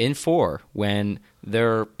in 4, when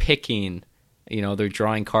they're picking, you know, they're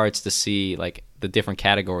drawing cards to see like the different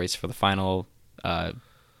categories for the final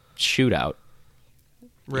shootout.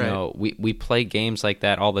 Right. You know, we play games like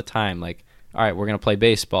that all the time. Like, all right, we're going to play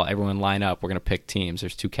baseball. Everyone line up. We're going to pick teams.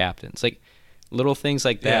 There's 2 captains. Like, little things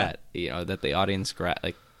like that, you know, that the audience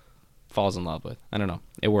falls in love with. I don't know.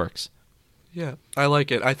 It works. Yeah, I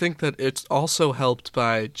like it. I think that it's also helped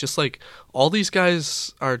by just, like, all these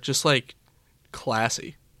guys are just, like,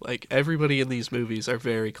 classy. Like, everybody in these movies are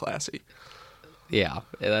very classy. Yeah,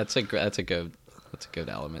 that's a good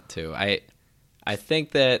element, too. I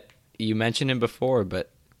think that you mentioned him before, but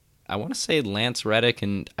I want to say Lance Reddick,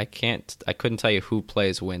 and I couldn't tell you who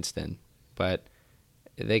plays Winston, but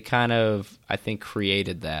they kind of, I think,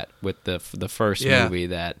 created that with the first movie,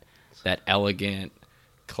 that elegant,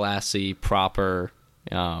 classy, proper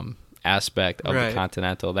aspect of the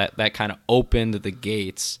Continental. That kind of opened the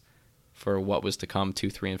gates for what was to come 2,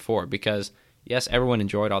 3, and 4. Because yes, everyone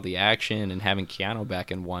enjoyed all the action and having Keanu back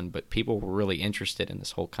in 1, but people were really interested in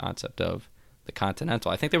this whole concept of the Continental.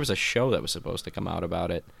 I think there was a show that was supposed to come out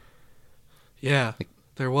about it. Yeah,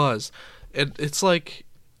 there was. It's like,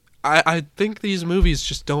 I think these movies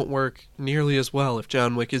just don't work nearly as well if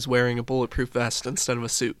John Wick is wearing a bulletproof vest instead of a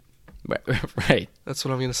suit. Right. That's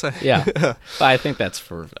what I'm going to say. Yeah. But I think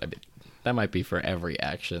that might be for every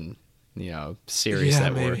action, you know, series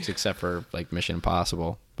that maybe works, except for like Mission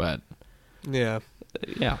Impossible. But yeah.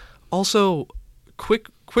 Yeah. Also,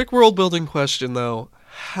 quick world building question though.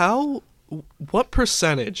 What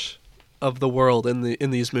percentage of the world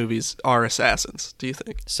in these movies are assassins, do you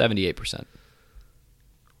think? 78%.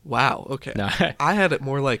 Wow, okay. No, I had it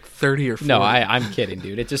more like 30 or 40. No, I'm kidding,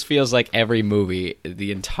 dude. It just feels like every movie,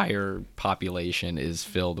 the entire population is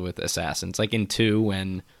filled with assassins. Like in 2,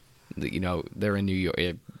 when, you know, they're in New York,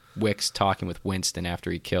 Wick's talking with Winston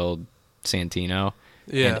after he killed Santino.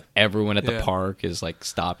 Yeah. And everyone at the park is like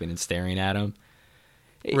stopping and staring at him.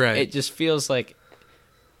 It just feels like,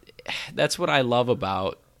 that's what I love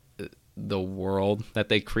about the world that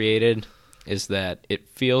they created, is that it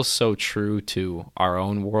feels so true to our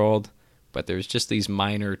own world, but there's just these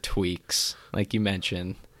minor tweaks, like you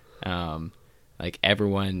mentioned, like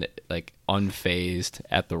everyone like unfazed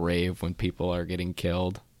at the rave when people are getting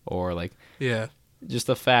killed, or like just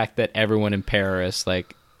the fact that everyone in Paris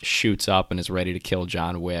like shoots up and is ready to kill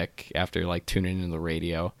John Wick after like tuning into the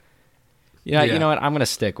radio. You know what? I'm gonna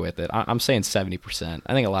stick with it. I'm saying 70%.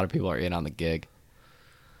 I think a lot of people are in on the gig.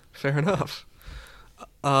 Fair enough.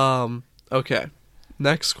 Okay.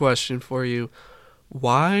 Next question for you.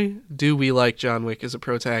 Why do we like John Wick as a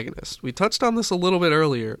protagonist? We touched on this a little bit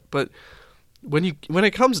earlier, but when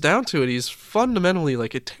it comes down to it, he's fundamentally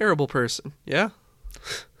like a terrible person. Yeah?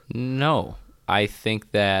 No, I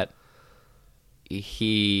think that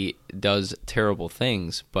he does terrible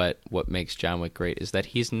things, but what makes John Wick great is that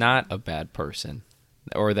he's not a bad person,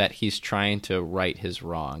 or that he's trying to right his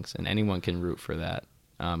wrongs, and anyone can root for that.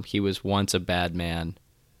 He was once a bad man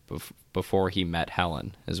before he met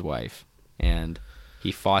Helen, his wife, and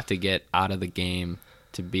he fought to get out of the game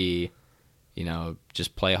to be,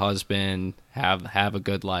 just play husband, have a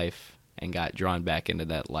good life, and got drawn back into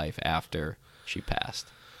that life after she passed.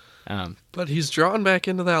 But he's drawn back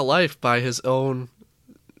into that life by his own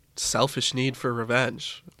selfish need for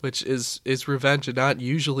revenge, which is revenge not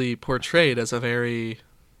usually portrayed as a very,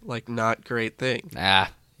 not great thing.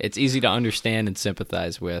 It's easy to understand and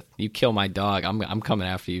sympathize with. You kill my dog, I'm coming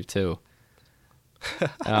after you too.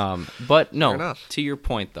 But no, to your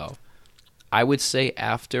point though, I would say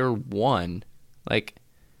after one,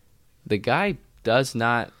 the guy does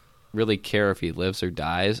not really care if he lives or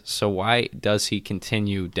dies, so why does he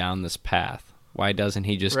continue down this path? Why doesn't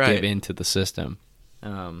he just give in to the system?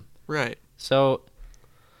 Right. So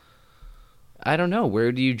I don't know,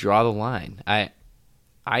 where do you draw the line?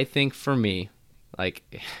 I think for me,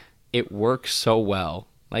 it works so well.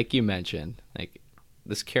 Like you mentioned,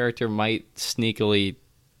 this character might sneakily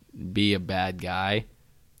be a bad guy,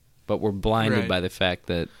 but we're blinded by the fact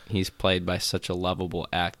that he's played by such a lovable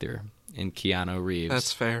actor in Keanu Reeves.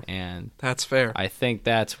 That's fair. And that's fair. I think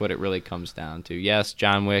that's what it really comes down to. Yes,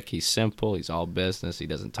 John Wick, he's simple, he's all business, he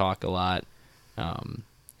doesn't talk a lot.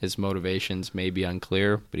 His motivations may be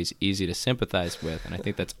unclear, but he's easy to sympathize with, and I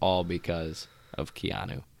think that's all because of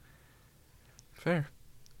Keanu. Fair.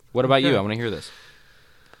 What about you? I want to hear this.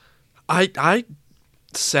 I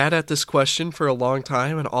sat at this question for a long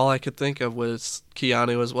time, and all I could think of was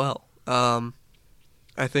Keanu as well.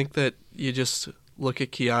 I think that you just look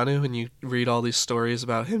at Keanu and you read all these stories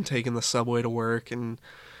about him taking the subway to work and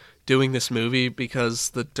doing this movie because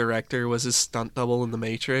the director was his stunt double in The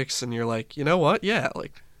Matrix, and you're like, you know what? Yeah,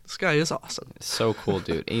 this guy is awesome. So cool,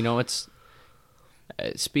 dude. It's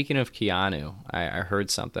speaking of Keanu, I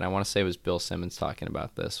heard something. I want to say it was Bill Simmons talking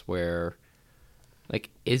about this, where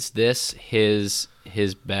is this his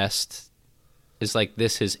best? Is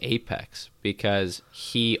this his apex? Because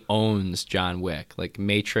he owns John Wick.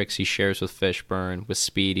 Matrix, he shares with Fishburne. With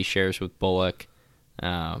Speed, he shares with Bullock.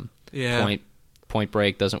 Point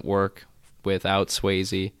Break doesn't work without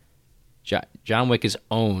Swayze. John Wick is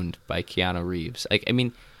owned by Keanu Reeves.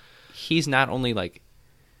 He's not only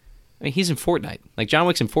he's in Fortnite. John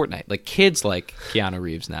Wick's in Fortnite. Kids like Keanu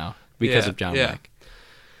Reeves now because of John Wick.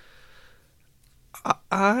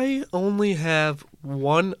 I only have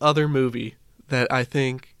one other movie that I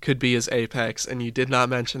think could be his apex, and you did not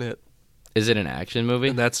mention it. Is it an action movie?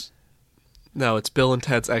 And it's Bill and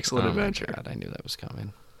Ted's Excellent Adventure. My God, I knew that was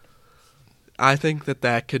coming. I think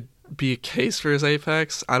that could be a case for his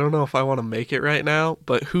apex. I don't know if I want to make it right now,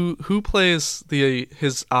 but who plays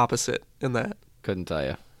his opposite in that? Couldn't tell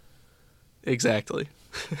you. Exactly.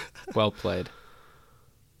 Well played.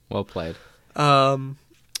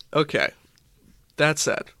 Okay. That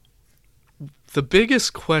said, the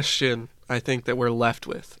biggest question I think that we're left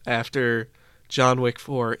with after John Wick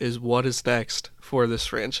 4 is what is next for this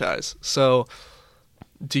franchise. So,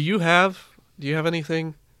 do you have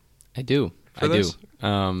anything? I do.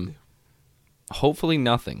 Hopefully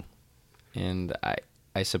nothing. And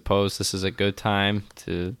I suppose this is a good time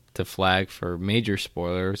to flag for major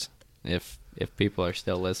spoilers. If people are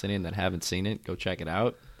still listening that haven't seen it, go check it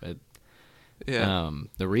out. But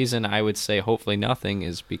the reason I would say hopefully nothing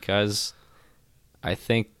is because I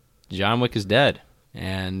think John Wick is dead.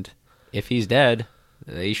 And if he's dead,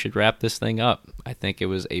 they should wrap this thing up. I think it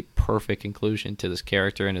was a perfect conclusion to this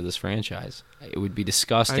character and to this franchise. It would be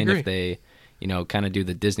disgusting if they, kind of do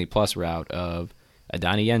the Disney Plus route of a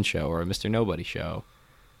Donnie Yen show or a Mr. Nobody show.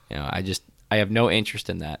 I have no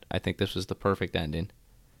interest in that. I think this was the perfect ending.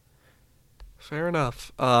 Fair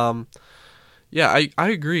enough. Yeah, I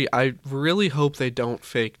agree. I really hope they don't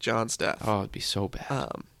fake John's death. Oh, it'd be so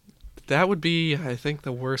bad. That would be, I think,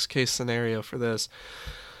 the worst case scenario for this.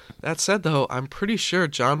 That said, though, I'm pretty sure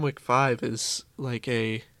John Wick 5 is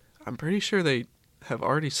I'm pretty sure they have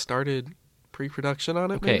already started pre-production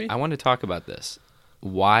on it, okay, maybe? I want to talk about this.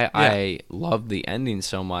 Why I love the ending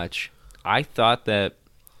so much. I thought that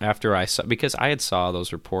after because I had saw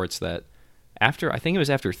those reports that I think it was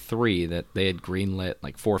after 3 that they had greenlit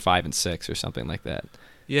 4, 5, and 6 or something like that.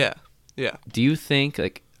 Yeah. Do you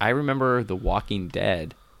think, I remember The Walking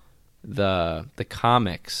Dead, the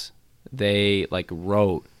comics they like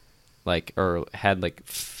wrote like or had like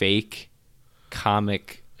fake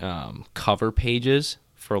comic cover pages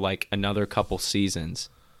for like another couple seasons,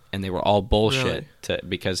 and they were all bullshit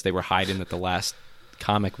because they were hiding that the last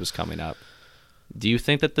comic was coming up. Do you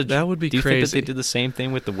think that that would be do you crazy. think that they did the same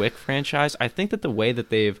thing with the Wick franchise? I think that the way that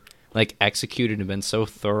they've like executed and been so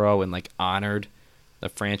thorough and like honored the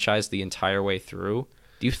franchise the entire way through,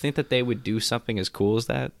 do you think that they would do something as cool as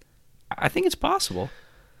that? I think it's possible.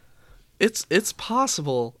 It's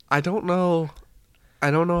possible. I don't know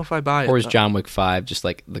if I buy it. Or is John Wick 5 just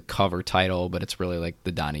like the cover title, but it's really like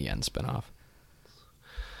the Donnie Yen spinoff?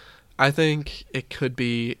 I think it could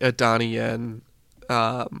be a Donnie Yen.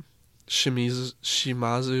 Shimazu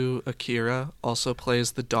Akira also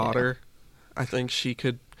plays the daughter. Yeah. I think she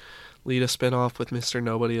could lead a spinoff with Mr.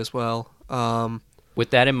 Nobody as well.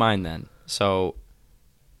 With that in mind, then, so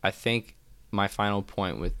I think my final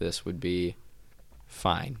point with this would be,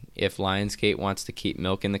 fine. If Lionsgate wants to keep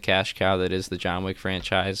milking the cash cow that is the John Wick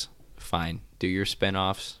franchise, fine. Do your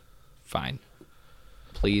spinoffs, fine.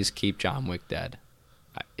 Please keep John Wick dead.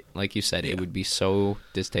 Like you said, it would be so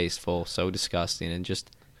distasteful, so disgusting, and just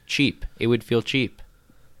cheap. It would feel cheap.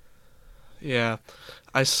 Yeah.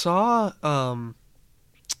 I saw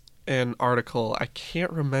an article. I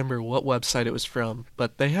can't remember what website it was from,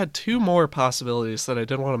 but they had two more possibilities that I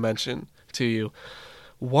did want to mention to you.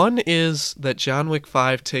 One is that John Wick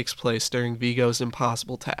 5 takes place during Viggo's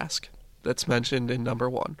impossible task. That's mentioned in number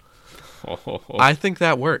 1. I think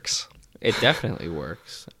that works. It definitely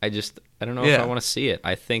works. I don't know if I want to see it.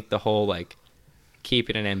 I think the whole like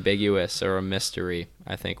keeping it ambiguous or a mystery,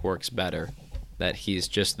 I think works better. That he's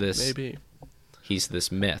just this he's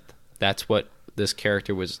this myth. That's what this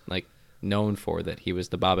character was like known for, that he was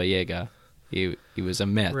the Baba Yaga. He was a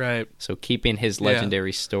myth. Right. So keeping his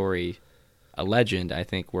legendary story a legend, I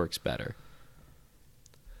think works better.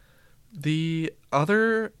 The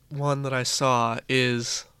other one that I saw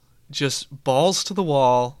is just balls to the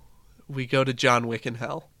wall. We go to John Wick in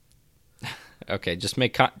hell. Okay, just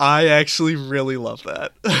make... I actually really love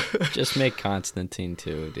that. Just make Constantine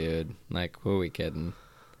too, dude. Like, who are we kidding?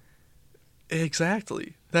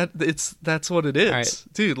 Exactly. That's what it is. Right.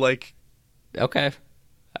 Dude, like... Okay.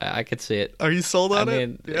 I could see it. Are you sold on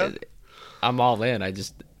it? Yeah. I'm all in. I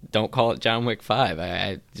just... Don't call it John Wick 5.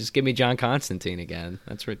 I just give me John Constantine again.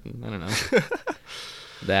 That's written. I don't know.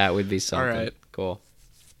 That would be something. All right. Cool.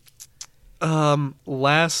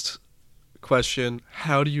 Last question.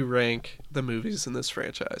 How do you rank the movies in this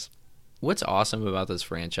franchise? What's awesome about this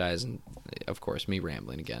franchise, and of course me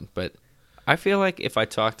rambling again, but I feel like if I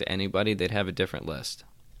talk to anybody, they'd have a different list.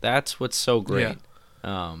 That's what's so great.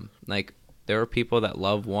 Yeah. Like, there are people that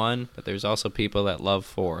love 1, but there's also people that love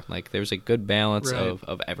 4. Like, there's a good balance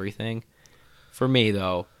of everything. For me,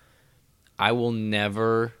 though, I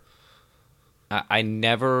never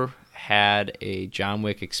had a John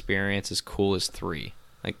Wick experience as cool as 3.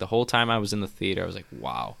 Like, the whole time I was in the theater, I was like,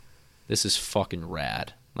 wow, this is fucking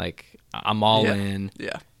rad. Like, I'm all in.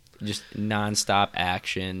 Yeah. Just nonstop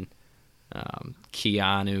action.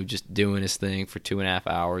 Keanu just doing his thing for 2.5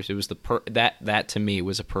 hours. It was that to me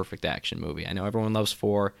was a perfect action movie. I know everyone loves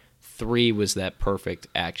 4. 3 was that perfect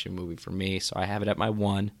action movie for me, so I have it at my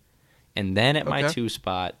 1. And then at my 2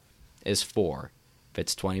 spot is 4. If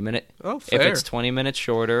it's 20 minutes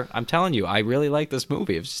shorter, I'm telling you, I really like this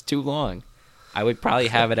movie. If it's just too long, I would probably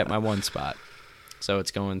have it at my 1 spot. So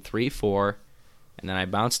it's going 3, 4, and then I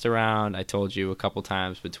bounced around. I told you a couple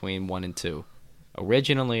times between 1 and 2.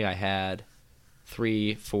 Originally, I had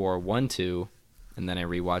 3, 4, 1, 2, and then I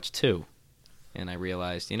rewatched 2. And I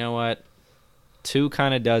realized, you know what? 2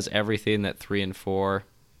 kind of does everything that 3 and 4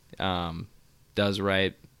 does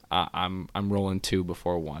right. I'm rolling 2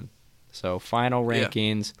 before 1. So final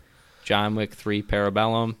rankings, John Wick 3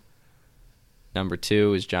 Parabellum. Number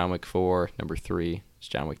 2 is John Wick 4. Number 3 is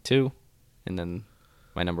John Wick 2. And then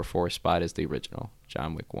my number 4 spot is the original,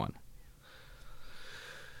 John Wick 1.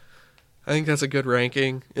 I think that's a good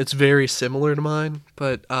ranking. It's very similar to mine,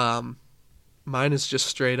 but mine is just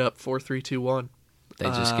straight up 4, 3, 2, 1. They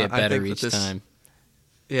just get better each time.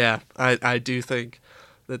 Yeah, I do think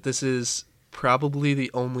that this is probably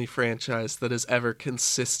the only franchise that has ever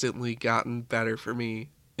consistently gotten better for me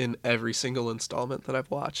in every single installment that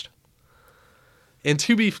I've watched. And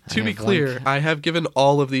to be clear, I have given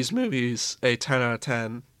all of these movies a 10 out of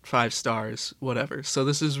 10, 5 stars, whatever. So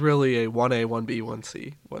this is really a 1A, 1B,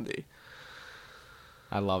 1C, 1D.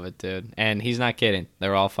 I love it, dude. And he's not kidding.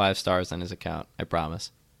 They're all 5 stars on his account. I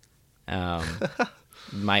promise.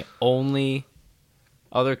 My only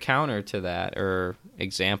other counter to that, or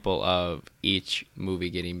example of each movie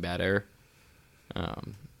getting better,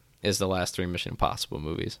 is the last 3 Mission Impossible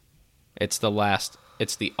movies. It's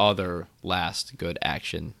the other last good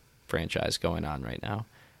action franchise going on right now.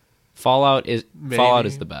 Fallout is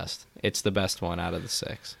the best. It's the best one out of the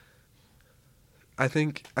 6. I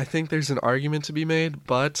think there's an argument to be made,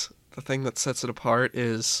 but the thing that sets it apart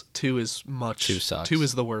is 2 is much. 2 sucks. 2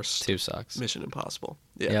 is the worst. 2 sucks. Mission Impossible.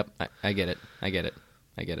 Yeah. Yep, I get it.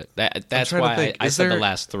 That's why I said the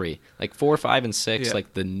last 3. Like 4, 5, and 6.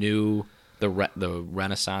 Like the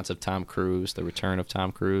renaissance of Tom Cruise, the return of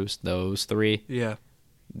Tom Cruise. Those 3. Yeah.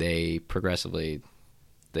 They progressively,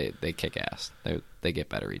 they kick ass. They get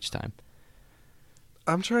better each time.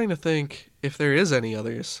 I'm trying to think if there is any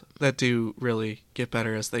others that do really get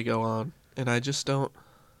better as they go on, and I just don't.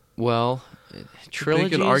 Well,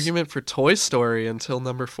 trilogies. Make an argument for Toy Story until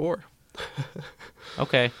number 4.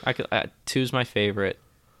 Okay, 2's my favorite.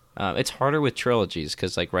 It's harder with trilogies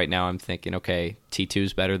because, like, right now I'm thinking, okay,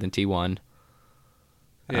 T2's better than T1.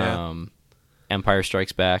 Yeah. Empire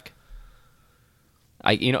Strikes Back.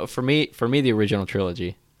 For me, the original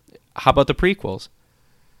trilogy. How about the prequels?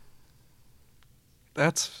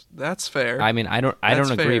 That's fair. I mean, I don't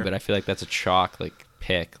agree, fair. but I feel like that's a chalk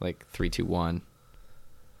pick, 3, 2, 1.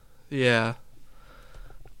 Yeah.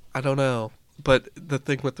 I don't know. But the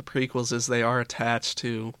thing with the prequels is they are attached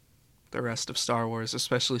to the rest of Star Wars,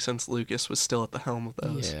 especially since Lucas was still at the helm of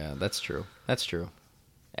those. Yeah, that's true.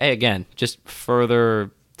 Hey, again, just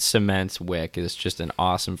further cements Wick is just an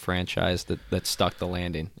awesome franchise that stuck the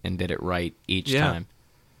landing and did it right each time.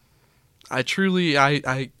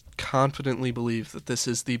 I confidently believe that this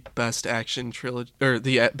is the best action trilogy or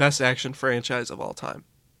the best action franchise of all time.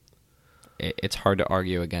 It's hard to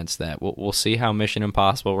argue against that. We'll see how Mission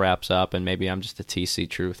Impossible wraps up, and maybe I'm just a TC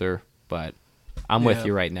truther, but I'm with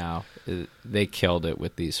you right now. They killed it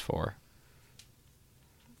with these 4.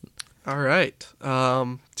 All right.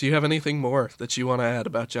 Do you have anything more that you want to add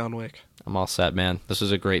about John Wick? I'm all set, man. This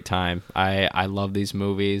was a great time. I love these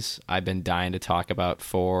movies. I've been dying to talk about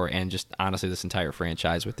 4 and just honestly this entire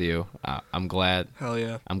franchise with you. I'm glad. Hell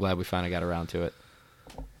yeah. I'm glad we finally got around to it.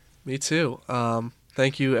 Me too.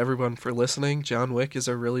 Thank you everyone for listening. John Wick is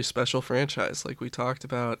a really special franchise like we talked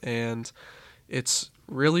about, and it's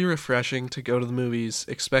really refreshing to go to the movies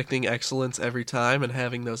expecting excellence every time and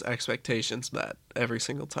having those expectations met every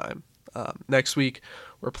single time. Next week,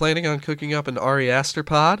 we're planning on cooking up an Ari Aster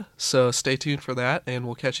pod, so stay tuned for that, and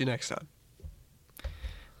we'll catch you next time.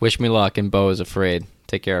 Wish me luck, and Bo is afraid.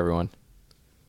 Take care, everyone.